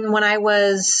 And then when I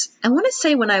was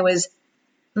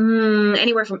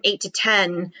anywhere from 8 to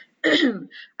 10,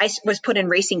 I was put in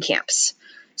racing camps.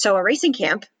 So a racing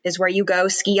camp is where you go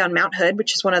ski on Mount Hood,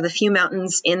 which is one of the few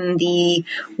mountains in the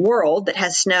world that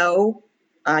has snow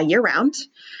year round.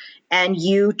 And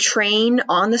you train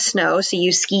on the snow. So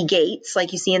you ski gates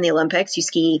like you see in the Olympics. You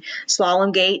ski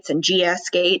slalom gates and GS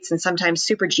gates and sometimes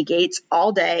super G gates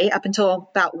all day up until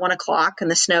about 1 o'clock,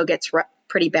 and the snow gets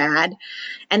pretty bad.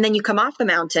 And then you come off the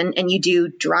mountain and you do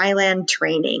dry land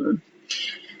training,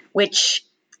 which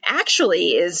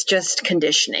actually is just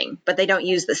conditioning, but they don't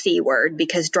use the C word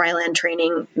because dryland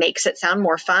training makes it sound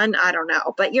more fun. I don't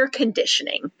know, but you're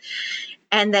conditioning.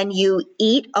 And then you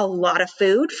eat a lot of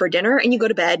food for dinner and you go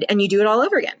to bed and you do it all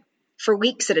over again for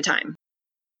weeks at a time.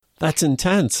 That's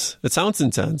intense. It sounds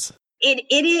intense.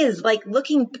 It is. Like,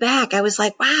 looking back, I was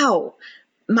like, wow,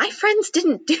 my friends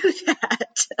didn't do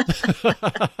that.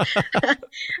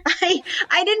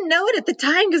 I didn't know it at the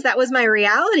time because that was my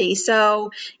reality.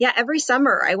 So yeah, every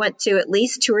summer I went to at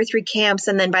least 2 or 3 camps.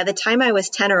 And then by the time I was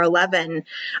 10 or 11,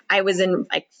 I was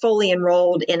fully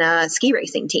enrolled in a ski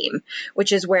racing team,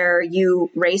 which is where you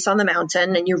race on the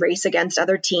mountain and you race against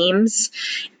other teams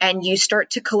and you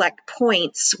start to collect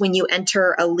points when you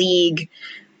enter a league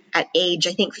at age,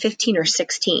 I think 15 or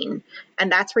 16. And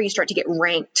that's where you start to get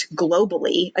ranked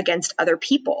globally against other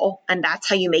people. And that's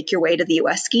how you make your way to the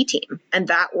US ski team. And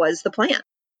that was the plan.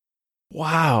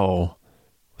 Wow.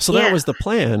 So that was the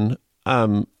plan.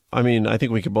 I mean, I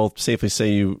think we could both safely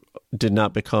say you did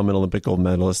not become an Olympic gold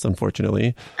medalist,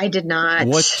 unfortunately. I did not.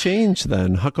 What changed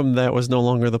then? How come that was no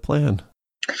longer the plan?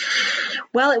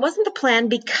 Well, it wasn't the plan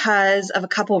because of a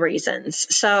couple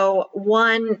reasons. So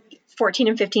one, 14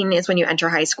 and 15 is when you enter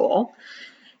high school.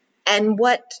 And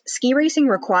what ski racing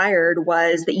required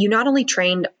was that you not only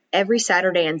trained every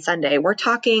Saturday and Sunday, we're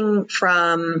talking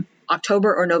from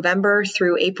October or November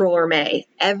through April or May,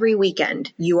 every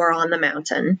weekend you are on the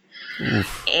mountain.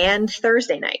 Oof. And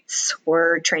Thursday nights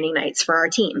were training nights for our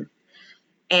team.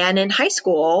 And in high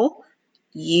school,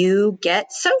 you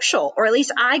get social, or at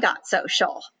least I got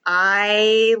social.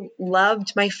 I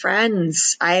loved my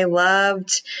friends. I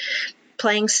loved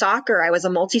playing soccer. I was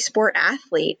a multi-sport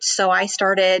athlete. So I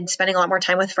started spending a lot more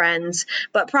time with friends,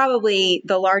 but probably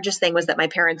the largest thing was that my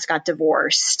parents got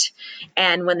divorced.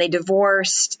 And when they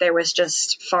divorced, there was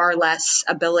just far less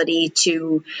ability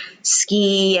to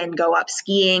ski and go up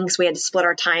skiing. So we had to split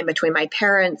our time between my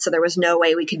parents. So there was no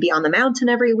way we could be on the mountain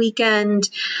every weekend.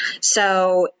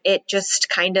 So it just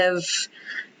kind of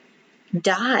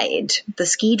died. The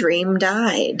ski dream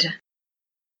died.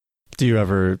 Do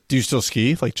you still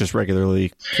ski, like just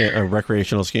regularly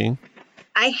recreational skiing?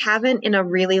 I haven't in a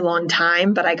really long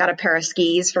time, but I got a pair of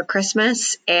skis for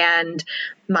Christmas and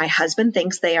my husband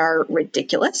thinks they are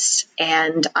ridiculous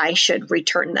and I should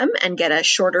return them and get a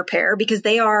shorter pair because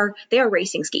they are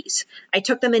racing skis. I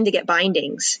took them in to get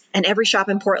bindings and every shop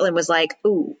in Portland was like,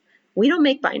 ooh, we don't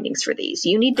make bindings for these.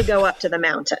 You need to go up to the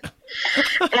mountain.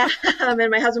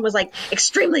 And my husband was like,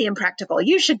 extremely impractical.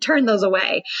 You should turn those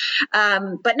away.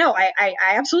 But no, I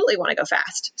absolutely want to go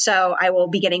fast. So I will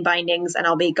be getting bindings and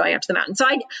I'll be going up to the mountain. So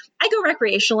I go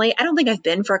recreationally. I don't think I've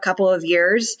been for a couple of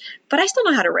years, but I still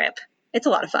know how to rip. It's a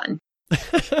lot of fun.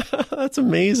 That's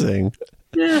amazing.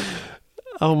 Yeah.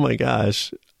 Oh my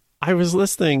gosh. I was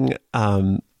listening,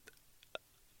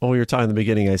 when we were talking in the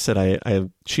beginning, I said I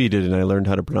cheated and I learned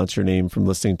how to pronounce your name from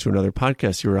listening to another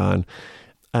podcast you were on.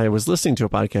 I was listening to a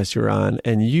podcast you were on,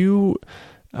 and you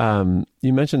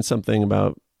mentioned something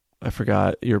about, I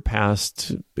forgot, your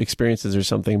past experiences or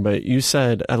something, but you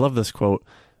said, I love this quote,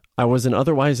 "I was an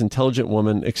otherwise intelligent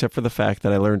woman, except for the fact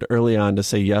that I learned early on to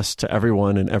say yes to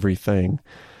everyone and everything."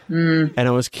 And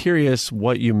I was curious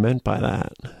what you meant by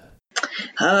that.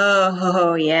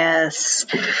 Oh, yes.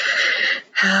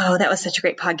 Oh, that was such a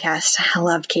great podcast. I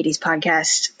loved Katie's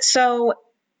podcast. So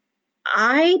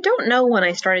I don't know when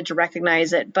I started to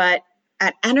recognize it, but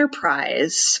at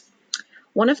Enterprise,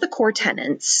 one of the core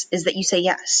tenets is that you say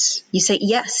yes. You say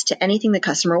yes to anything the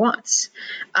customer wants.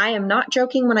 I am not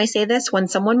joking when I say this. When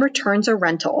someone returns a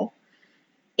rental,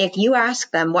 if you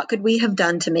ask them, what could we have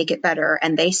done to make it better?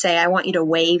 And they say, I want you to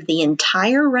waive the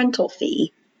entire rental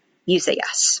fee. You say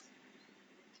yes.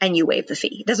 And you waive the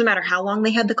fee. It doesn't matter how long they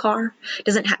had the car. It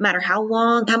doesn't matter how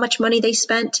much money they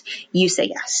spent. You say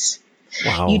yes.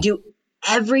 Wow. You do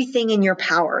everything in your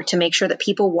power to make sure that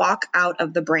people walk out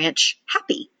of the branch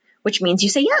happy, which means you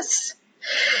say yes.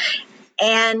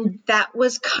 And that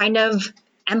was kind of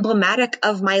emblematic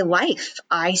of my life.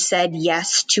 I said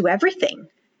yes to everything,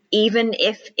 even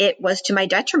if it was to my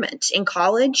detriment. In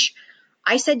college,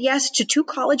 I said yes to 2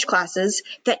 college classes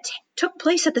that took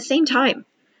place at the same time.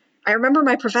 I remember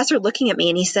my professor looking at me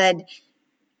and he said,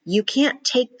 you can't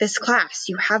take this class.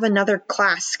 You have another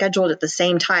class scheduled at the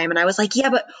same time. And I was like,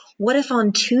 yeah, but what if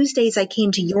on Tuesdays I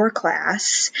came to your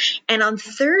class and on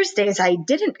Thursdays I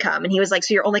didn't come? And he was like,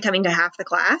 so you're only coming to half the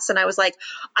class? And I was like,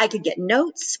 I could get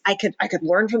notes. I could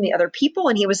learn from the other people.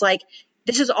 And he was like,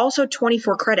 this is also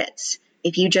 24 credits.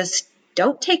 If you just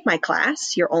don't take my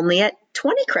class, you're only at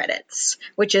 20 credits,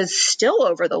 which is still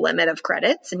over the limit of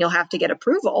credits and you'll have to get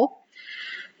approval.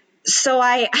 So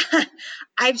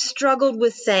I've struggled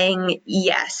with saying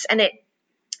yes. And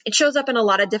it shows up in a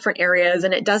lot of different areas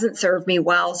and it doesn't serve me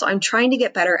well. So I'm trying to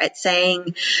get better at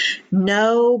saying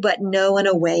no, but no in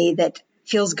a way that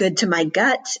feels good to my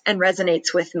gut and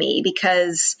resonates with me.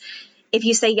 Because if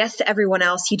you say yes to everyone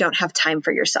else, you don't have time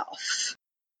for yourself.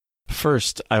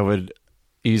 First, I would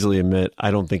easily admit,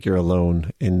 I don't think you're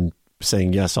alone in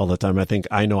saying yes all the time.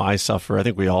 I know I suffer. I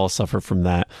think we all suffer from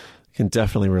that. I can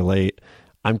definitely relate.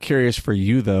 I'm curious for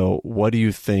you though, what do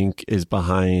you think is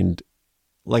behind,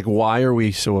 like, why are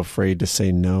we so afraid to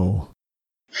say no?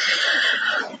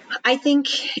 I think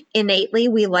innately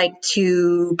we like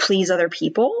to please other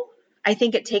people. I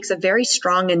think it takes a very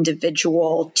strong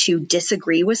individual to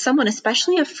disagree with someone,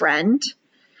 especially a friend.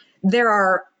 There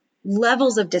are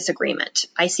levels of disagreement.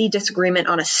 I see disagreement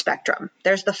on a spectrum.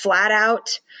 There's the flat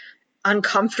out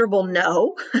uncomfortable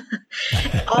no,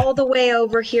 all the way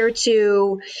over here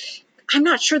to, I'm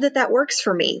not sure that works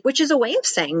for me, which is a way of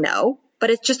saying no,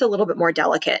 but it's just a little bit more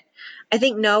delicate. I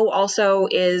think no also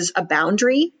is a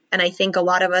boundary. And I think a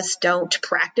lot of us don't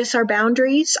practice our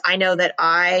boundaries. I know that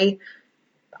I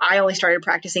only started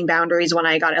practicing boundaries when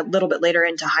I got a little bit later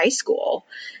into high school.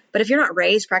 But if you're not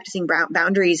raised practicing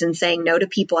boundaries and saying no to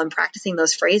people and practicing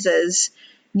those phrases,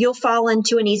 you'll fall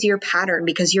into an easier pattern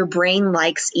because your brain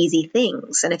likes easy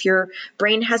things. And if your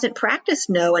brain hasn't practiced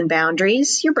no and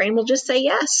boundaries, your brain will just say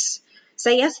yes.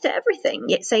 Say yes to everything.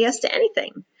 Say yes to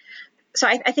anything. So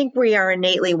I think we are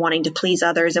innately wanting to please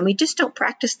others and we just don't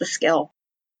practice the skill.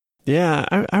 Yeah,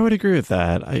 I would agree with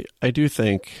that. I do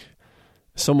think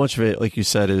so much of it, like you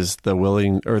said, is the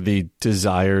willing or the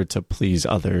desire to please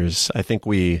others. I think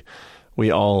we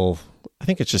all, I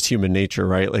think it's just human nature,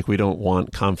 right? Like we don't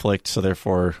want conflict. So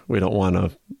therefore we don't want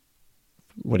to,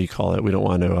 what do you call it? We don't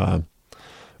want to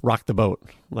rock the boat.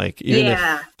 Like even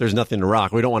if there's nothing to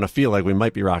rock, we don't want to feel like we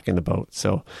might be rocking the boat.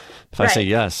 So if I say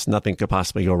yes, nothing could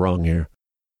possibly go wrong here.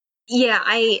 Yeah,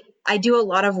 I do a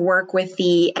lot of work with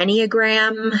the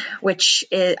Enneagram, which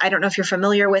is, I don't know if you're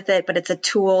familiar with it, but it's a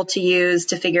tool to use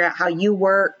to figure out how you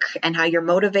work and how you're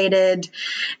motivated.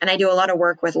 And I do a lot of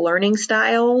work with learning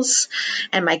styles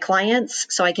and my clients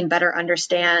so I can better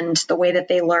understand the way that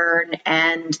they learn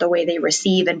and the way they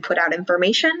receive and put out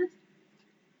information.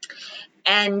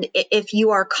 And if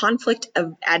you are conflict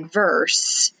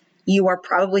adverse, you are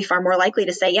probably far more likely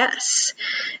to say yes.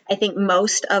 I think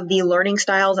most of the learning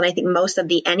styles and I think most of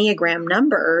the Enneagram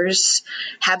numbers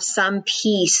have some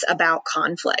piece about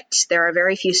conflict. There are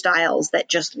very few styles that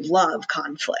just love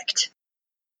conflict.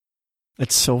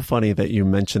 It's so funny that you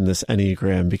mentioned this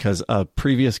Enneagram because a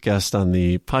previous guest on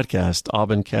the podcast,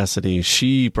 Auburn Cassidy,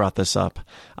 she brought this up.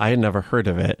 I had never heard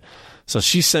of it. So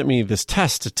she sent me this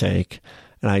test to take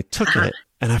and I took it.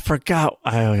 And I forgot,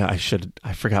 I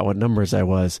forgot what numbers I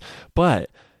was,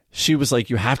 but she was like,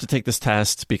 you have to take this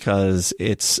test because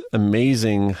it's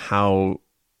amazing how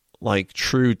like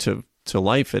true to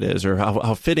life it is or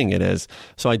how fitting it is.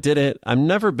 So I did it. I've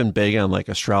never been big on like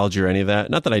astrology or any of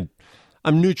that. Not that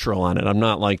I'm neutral on it. I'm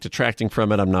not like detracting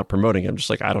from it. I'm not promoting it. I'm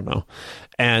just like, I don't know.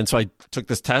 And so I took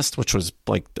this test, which was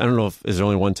like, I don't know if there's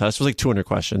only one test. It was like 200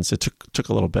 questions. It took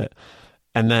a little bit.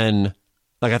 And then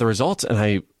I got the results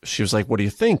and she was like, what do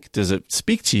you think? Does it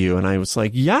speak to you? And I was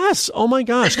like, yes. Oh my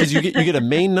gosh. Cause you get a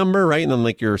main number, right? And then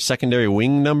like your secondary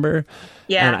wing number.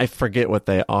 Yeah. And I forget what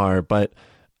they are, but,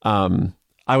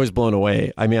 I was blown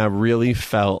away. I mean, I really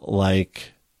felt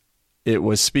like it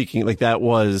was speaking, like that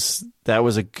was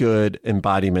a good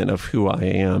embodiment of who I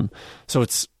am. So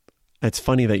it's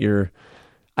funny that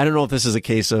I don't know if this is a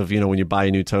case of, when you buy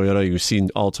a new Toyota, you see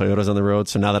all Toyotas on the road.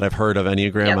 So now that I've heard of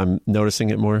Enneagram, I'm noticing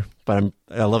it more, but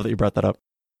I love that you brought that up.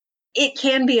 It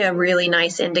can be a really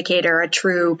nice indicator, a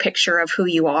true picture of who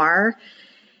you are.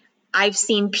 I've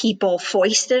seen people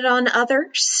foist it on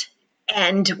others,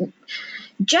 and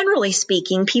generally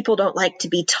speaking, people don't like to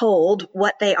be told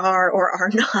what they are or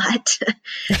are not.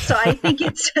 So I think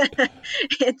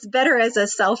it's better as a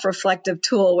self-reflective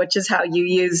tool, which is how you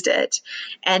used it,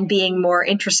 and being more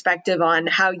introspective on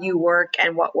how you work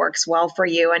and what works well for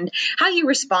you and how you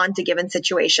respond to given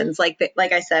situations. Like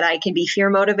I said, I can be fear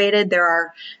motivated. There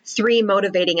are 3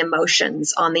 motivating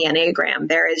emotions on the Enneagram.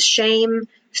 There is shame,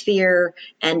 fear,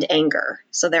 and anger.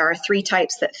 So there are 3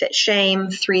 types that fit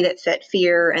shame, 3 that fit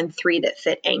fear, and 3 that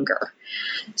fit anger.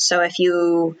 So if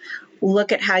you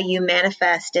look at how you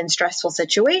manifest in stressful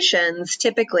situations,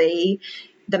 typically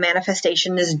the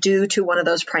manifestation is due to one of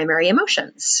those primary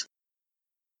emotions.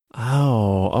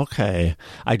 Oh, okay.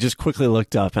 I just quickly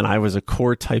looked up and I was a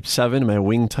core type 7. My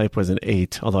wing type was an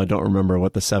 8, although I don't remember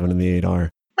what the 7 and the 8 are.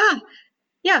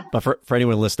 Yeah. But for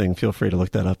anyone listening, feel free to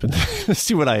look that up and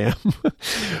see what I am.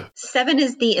 7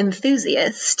 is the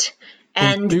enthusiast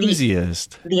And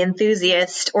enthusiast. The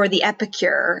enthusiast, or the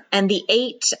epicure. And the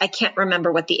 8, I can't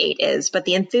remember what the 8 is, but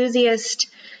the enthusiast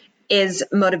is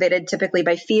motivated typically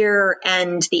by fear,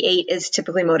 and the 8 is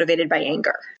typically motivated by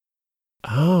anger.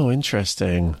 Oh,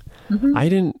 interesting.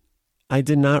 I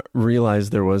did not realize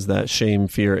there was that shame,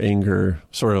 fear, anger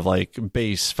sort of like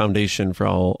base foundation for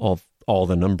all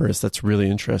the numbers. That's really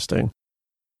interesting.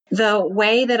 The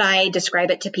way that I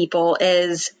describe it to people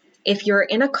is, if you're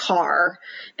in a car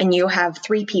and you have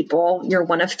 3 people, you're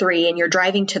one of 3, and you're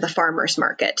driving to the farmer's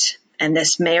market. And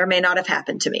this may or may not have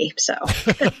happened to me. So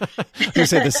you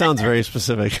say this sounds very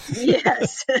specific.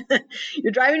 Yes.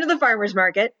 You're driving to the farmer's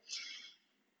market.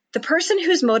 The person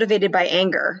who's motivated by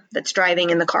anger that's driving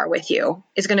in the car with you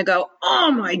is going to go, oh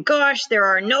my gosh, there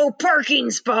are no parking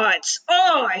spots.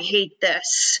 Oh, I hate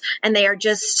this. And they are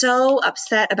just so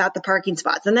upset about the parking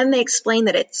spots. And then they explain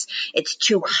that it's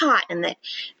too hot, and that,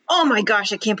 oh my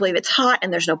gosh, I can't believe it's hot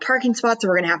and there's no parking spots, and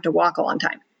we're going to have to walk a long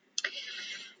time.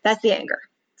 That's the anger.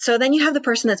 So then you have the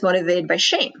person that's motivated by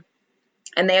shame.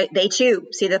 And they too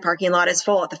see the parking lot is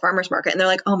full at the farmer's market, and they're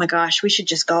like, oh my gosh, we should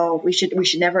just go. We should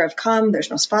never have come.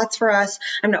 There's no spots for us.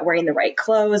 I'm not wearing the right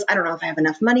clothes. I don't know if I have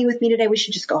enough money with me today. We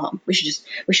should just go home. We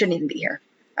shouldn't even be here.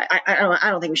 I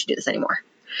don't think we should do this anymore.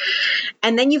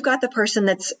 And then you've got the person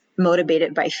that's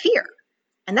motivated by fear.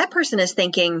 And that person is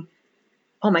thinking,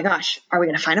 oh my gosh, are we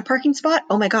going to find a parking spot?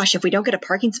 Oh my gosh, if we don't get a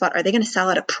parking spot, are they going to sell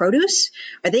out of produce?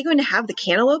 Are they going to have the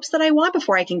cantaloupes that I want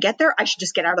before I can get there? I should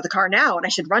just get out of the car now, and I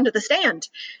should run to the stand.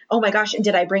 Oh my gosh, and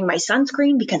did I bring my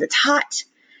sunscreen because it's hot?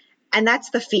 And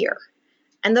that's the fear.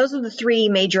 And those are the 3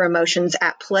 major emotions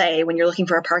at play when you're looking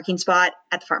for a parking spot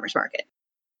at the farmer's market.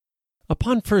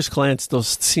 Upon first glance, those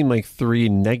seem like 3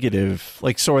 negative.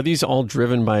 So are these all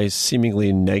driven by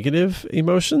seemingly negative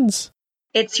emotions?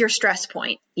 It's your stress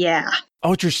point. Yeah.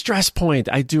 Oh, it's your stress point.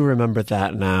 I do remember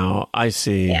that now. I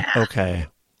see. Yeah. Okay.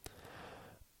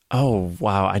 Oh,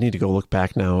 wow. I need to go look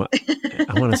back now.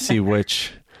 I want to see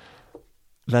which.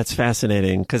 That's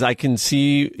fascinating, because I can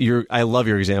see I love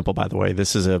your example, by the way.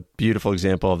 This is a beautiful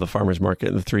example of the farmer's market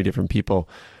and the 3 different people.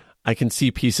 I can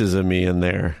see pieces of me in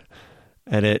there.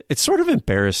 And it's sort of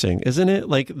embarrassing, isn't it?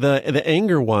 Like the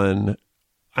anger one.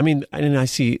 I mean, and I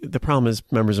see the problem is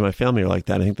members of my family are like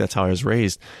that. I think that's how I was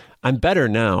raised. I'm better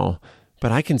now,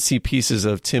 but I can see pieces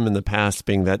of Tim in the past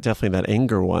being definitely that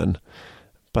anger one.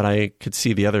 But I could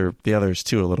see the others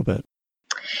too a little bit.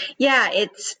 Yeah,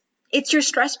 it's your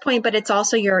stress point, but it's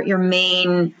also your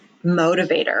main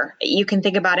motivator. You can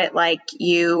think about it like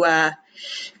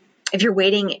if you're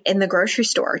waiting in the grocery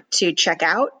store to check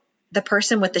out, the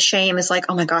person with the shame is like,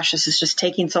 oh my gosh, this is just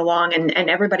taking so long, and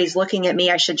everybody's looking at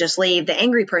me. I should just leave. The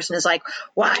angry person is like,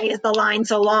 why is the line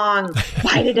so long?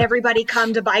 Why did everybody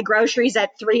come to buy groceries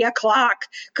at 3:00?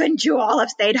 Couldn't you all have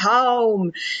stayed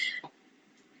home?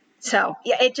 So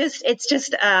yeah,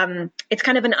 it's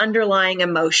kind of an underlying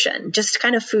emotion, just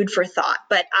kind of food for thought.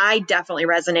 But I definitely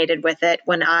resonated with it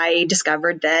when I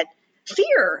discovered that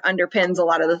fear underpins a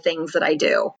lot of the things that I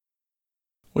do.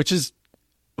 Which is,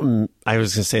 I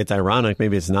was going to say it's ironic,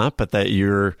 maybe it's not, but that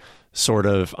you're sort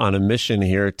of on a mission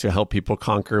here to help people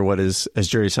conquer what is, as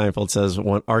Jerry Seinfeld says,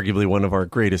 arguably one of our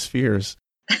greatest fears.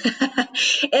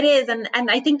 It is. And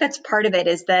I think that's part of it,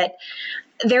 is that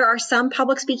there are some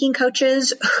public speaking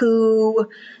coaches who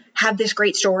have this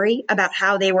great story about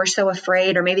how they were so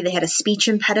afraid, or maybe they had a speech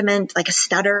impediment, like a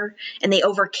stutter, and they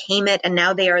overcame it. And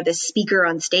now they are the speaker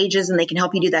on stages, and they can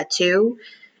help you do that too.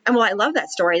 And while I love that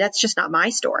story, that's just not my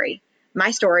story.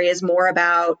 My story is more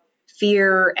about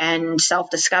fear and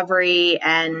self-discovery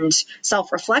and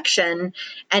self-reflection,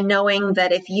 and knowing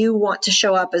that if you want to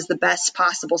show up as the best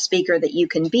possible speaker that you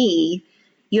can be,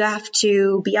 you have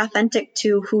to be authentic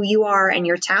to who you are and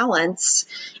your talents,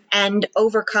 and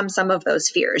overcome some of those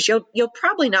fears. You'll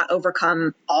probably not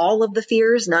overcome all of the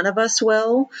fears. None of us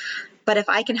will. But if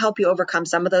I can help you overcome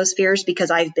some of those fears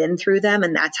because I've been through them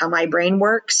and that's how my brain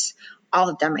works, I'll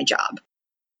have done my job.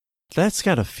 That's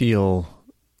got to feel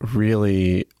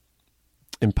really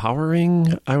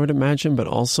empowering, I would imagine, but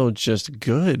also just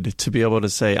good to be able to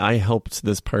say, I helped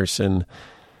this person.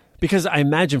 Because I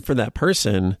imagine for that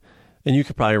person, and you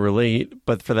could probably relate,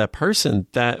 but for that person,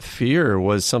 that fear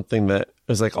was something that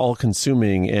was like all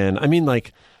consuming. And I mean,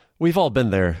 like, we've all been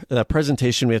there. That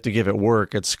presentation we have to give at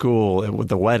work, at school, with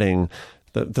the wedding,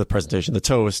 the presentation, the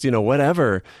toast,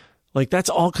 whatever. Like, that's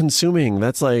all consuming.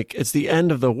 That's like, it's the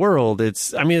end of the world.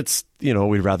 It's,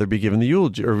 we'd rather be given the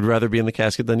eulogy, or we'd rather be in the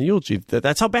casket than the eulogy.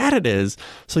 That's how bad it is.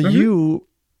 So you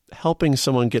helping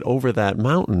someone get over that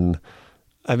mountain,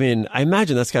 I mean, I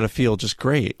imagine that's got to feel just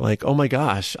great. Like, oh my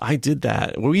gosh, I did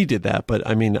that. We did that. But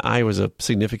I mean, I was a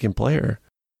significant player.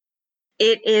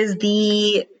 It is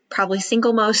the probably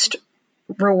single most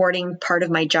rewarding part of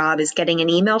my job is getting an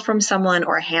email from someone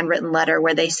or a handwritten letter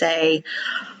where they say,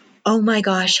 "Oh my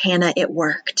gosh, Hannah, it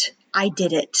worked. I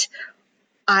did it.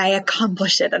 I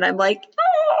accomplished it." And I'm like,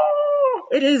 oh,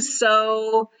 it is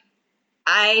so,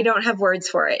 I don't have words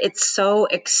for it. It's so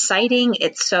exciting.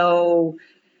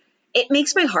 It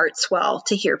makes my heart swell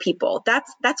to hear people.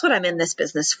 That's what I'm in this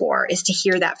business for, is to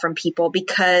hear that from people,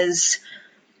 because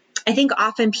I think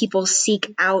often people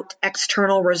seek out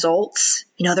external results.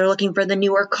 They're looking for the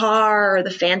newer car or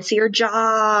the fancier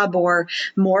job or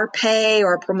more pay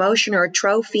or a promotion or a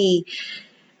trophy.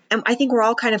 And I think we're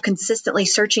all kind of consistently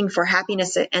searching for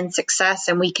happiness and success,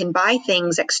 and we can buy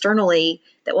things externally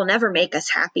that will never make us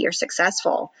happy or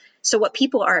successful. So what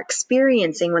people are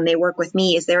experiencing when they work with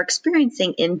me is they're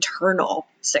experiencing internal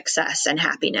success and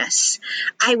happiness.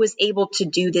 I was able to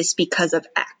do this because of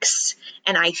X,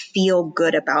 and I feel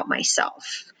good about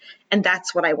myself. And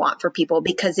that's what I want for people,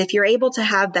 because if you're able to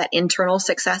have that internal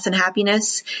success and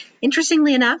happiness,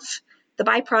 interestingly enough, the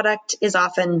byproduct is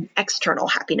often external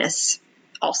happiness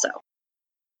also.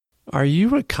 Are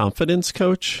you a confidence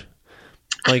coach?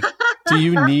 Like, do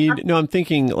you need, no, I'm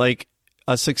thinking like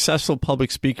a successful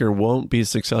public speaker won't be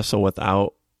successful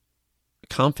without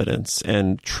confidence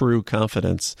and true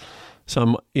confidence.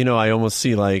 So I almost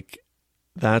see like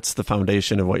that's the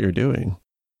foundation of what you're doing.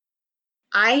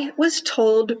 I was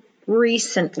told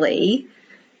recently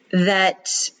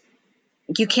that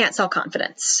you can't sell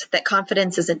confidence, that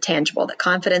confidence isn't tangible, that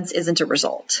confidence isn't a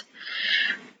result.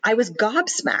 I was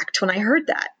gobsmacked when I heard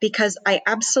that, because I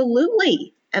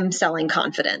absolutely am selling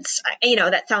confidence.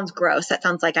 That sounds gross. That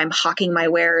sounds like I'm hawking my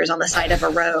wares on the side of a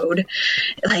road.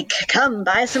 Like, come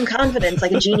buy some confidence,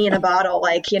 like a genie in a bottle.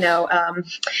 Like, who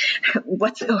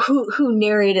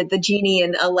narrated the genie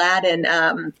in Aladdin?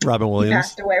 Robin Williams.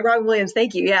 Passed away. Robin Williams.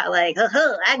 Thank you. Yeah. Like,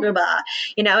 Agrabah.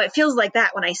 It feels like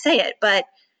that when I say it, but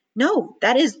no,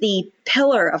 that is the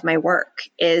pillar of my work.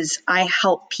 Is I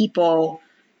help people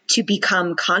to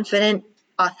become confident,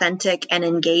 authentic, and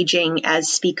engaging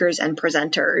as speakers and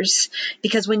presenters.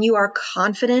 Because when you are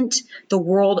confident, the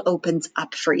world opens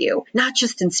up for you, not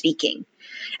just in speaking.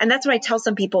 And that's what I tell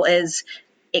some people is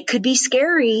it could be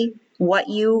scary what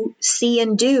you see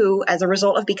and do as a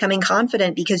result of becoming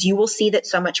confident, because you will see that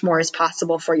so much more is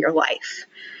possible for your life.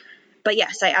 But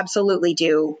yes, I absolutely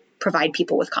do provide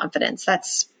people with confidence.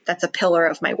 That's a pillar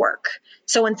of my work.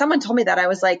 So when someone told me that, I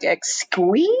was like,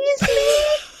 excuse me?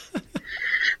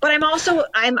 But I'm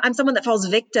someone that falls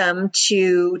victim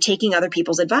to taking other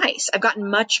people's advice. I've gotten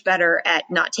much better at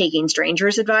not taking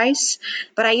strangers' advice,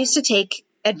 but I used to take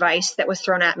advice that was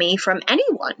thrown at me from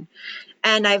anyone.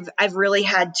 And I've really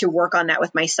had to work on that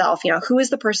with myself. Who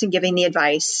is the person giving the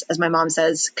advice? As my mom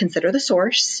says, consider the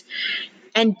source.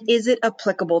 And is it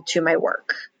applicable to my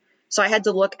work? So I had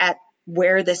to look at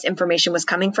where this information was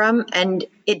coming from, and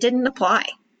it didn't apply.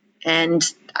 And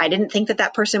I didn't think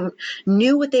that person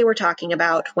knew what they were talking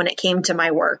about when it came to my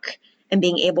work and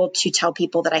being able to tell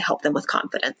people that I help them with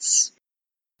confidence.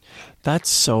 That's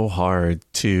so hard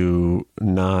to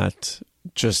not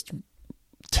just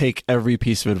take every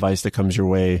piece of advice that comes your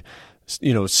way,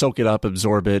 soak it up,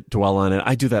 absorb it, dwell on it.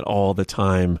 I do that all the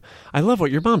time. I love what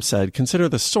your mom said. Consider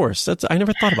the source. I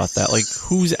never thought about that. Like,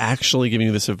 who's actually giving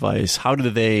you this advice? How do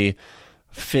they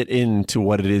fit into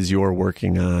what it is you're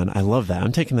working on? I love that.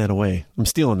 I'm taking that away. I'm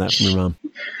stealing that from your mom.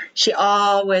 She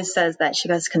always says that. She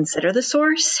goes, consider the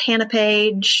source, Hannah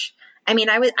Page.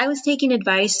 I was taking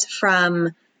advice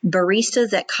from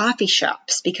baristas at coffee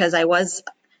shops because I was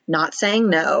not saying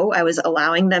no. I was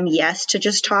allowing them, yes, to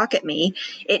just talk at me.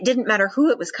 It didn't matter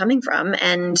who it was coming from.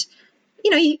 And,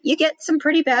 you get some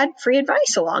pretty bad free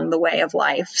advice along the way of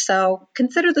life. So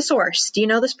consider the source. Do you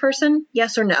know this person?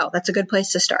 Yes or no? That's a good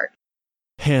place to start.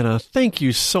 Hannah, thank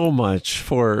you so much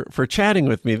for chatting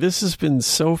with me. This has been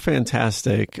so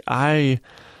fantastic. I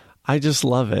just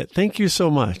love it. Thank you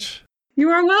so much. You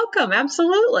are welcome.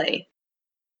 Absolutely.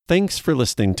 Thanks for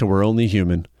listening to We're Only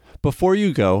Human. Before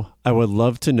you go, I would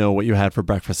love to know what you had for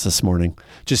breakfast this morning.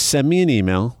 Just send me an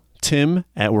email,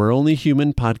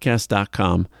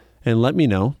 tim@we'reonlyhumanpodcast.com, and let me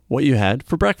know what you had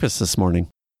for breakfast this morning.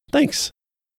 Thanks.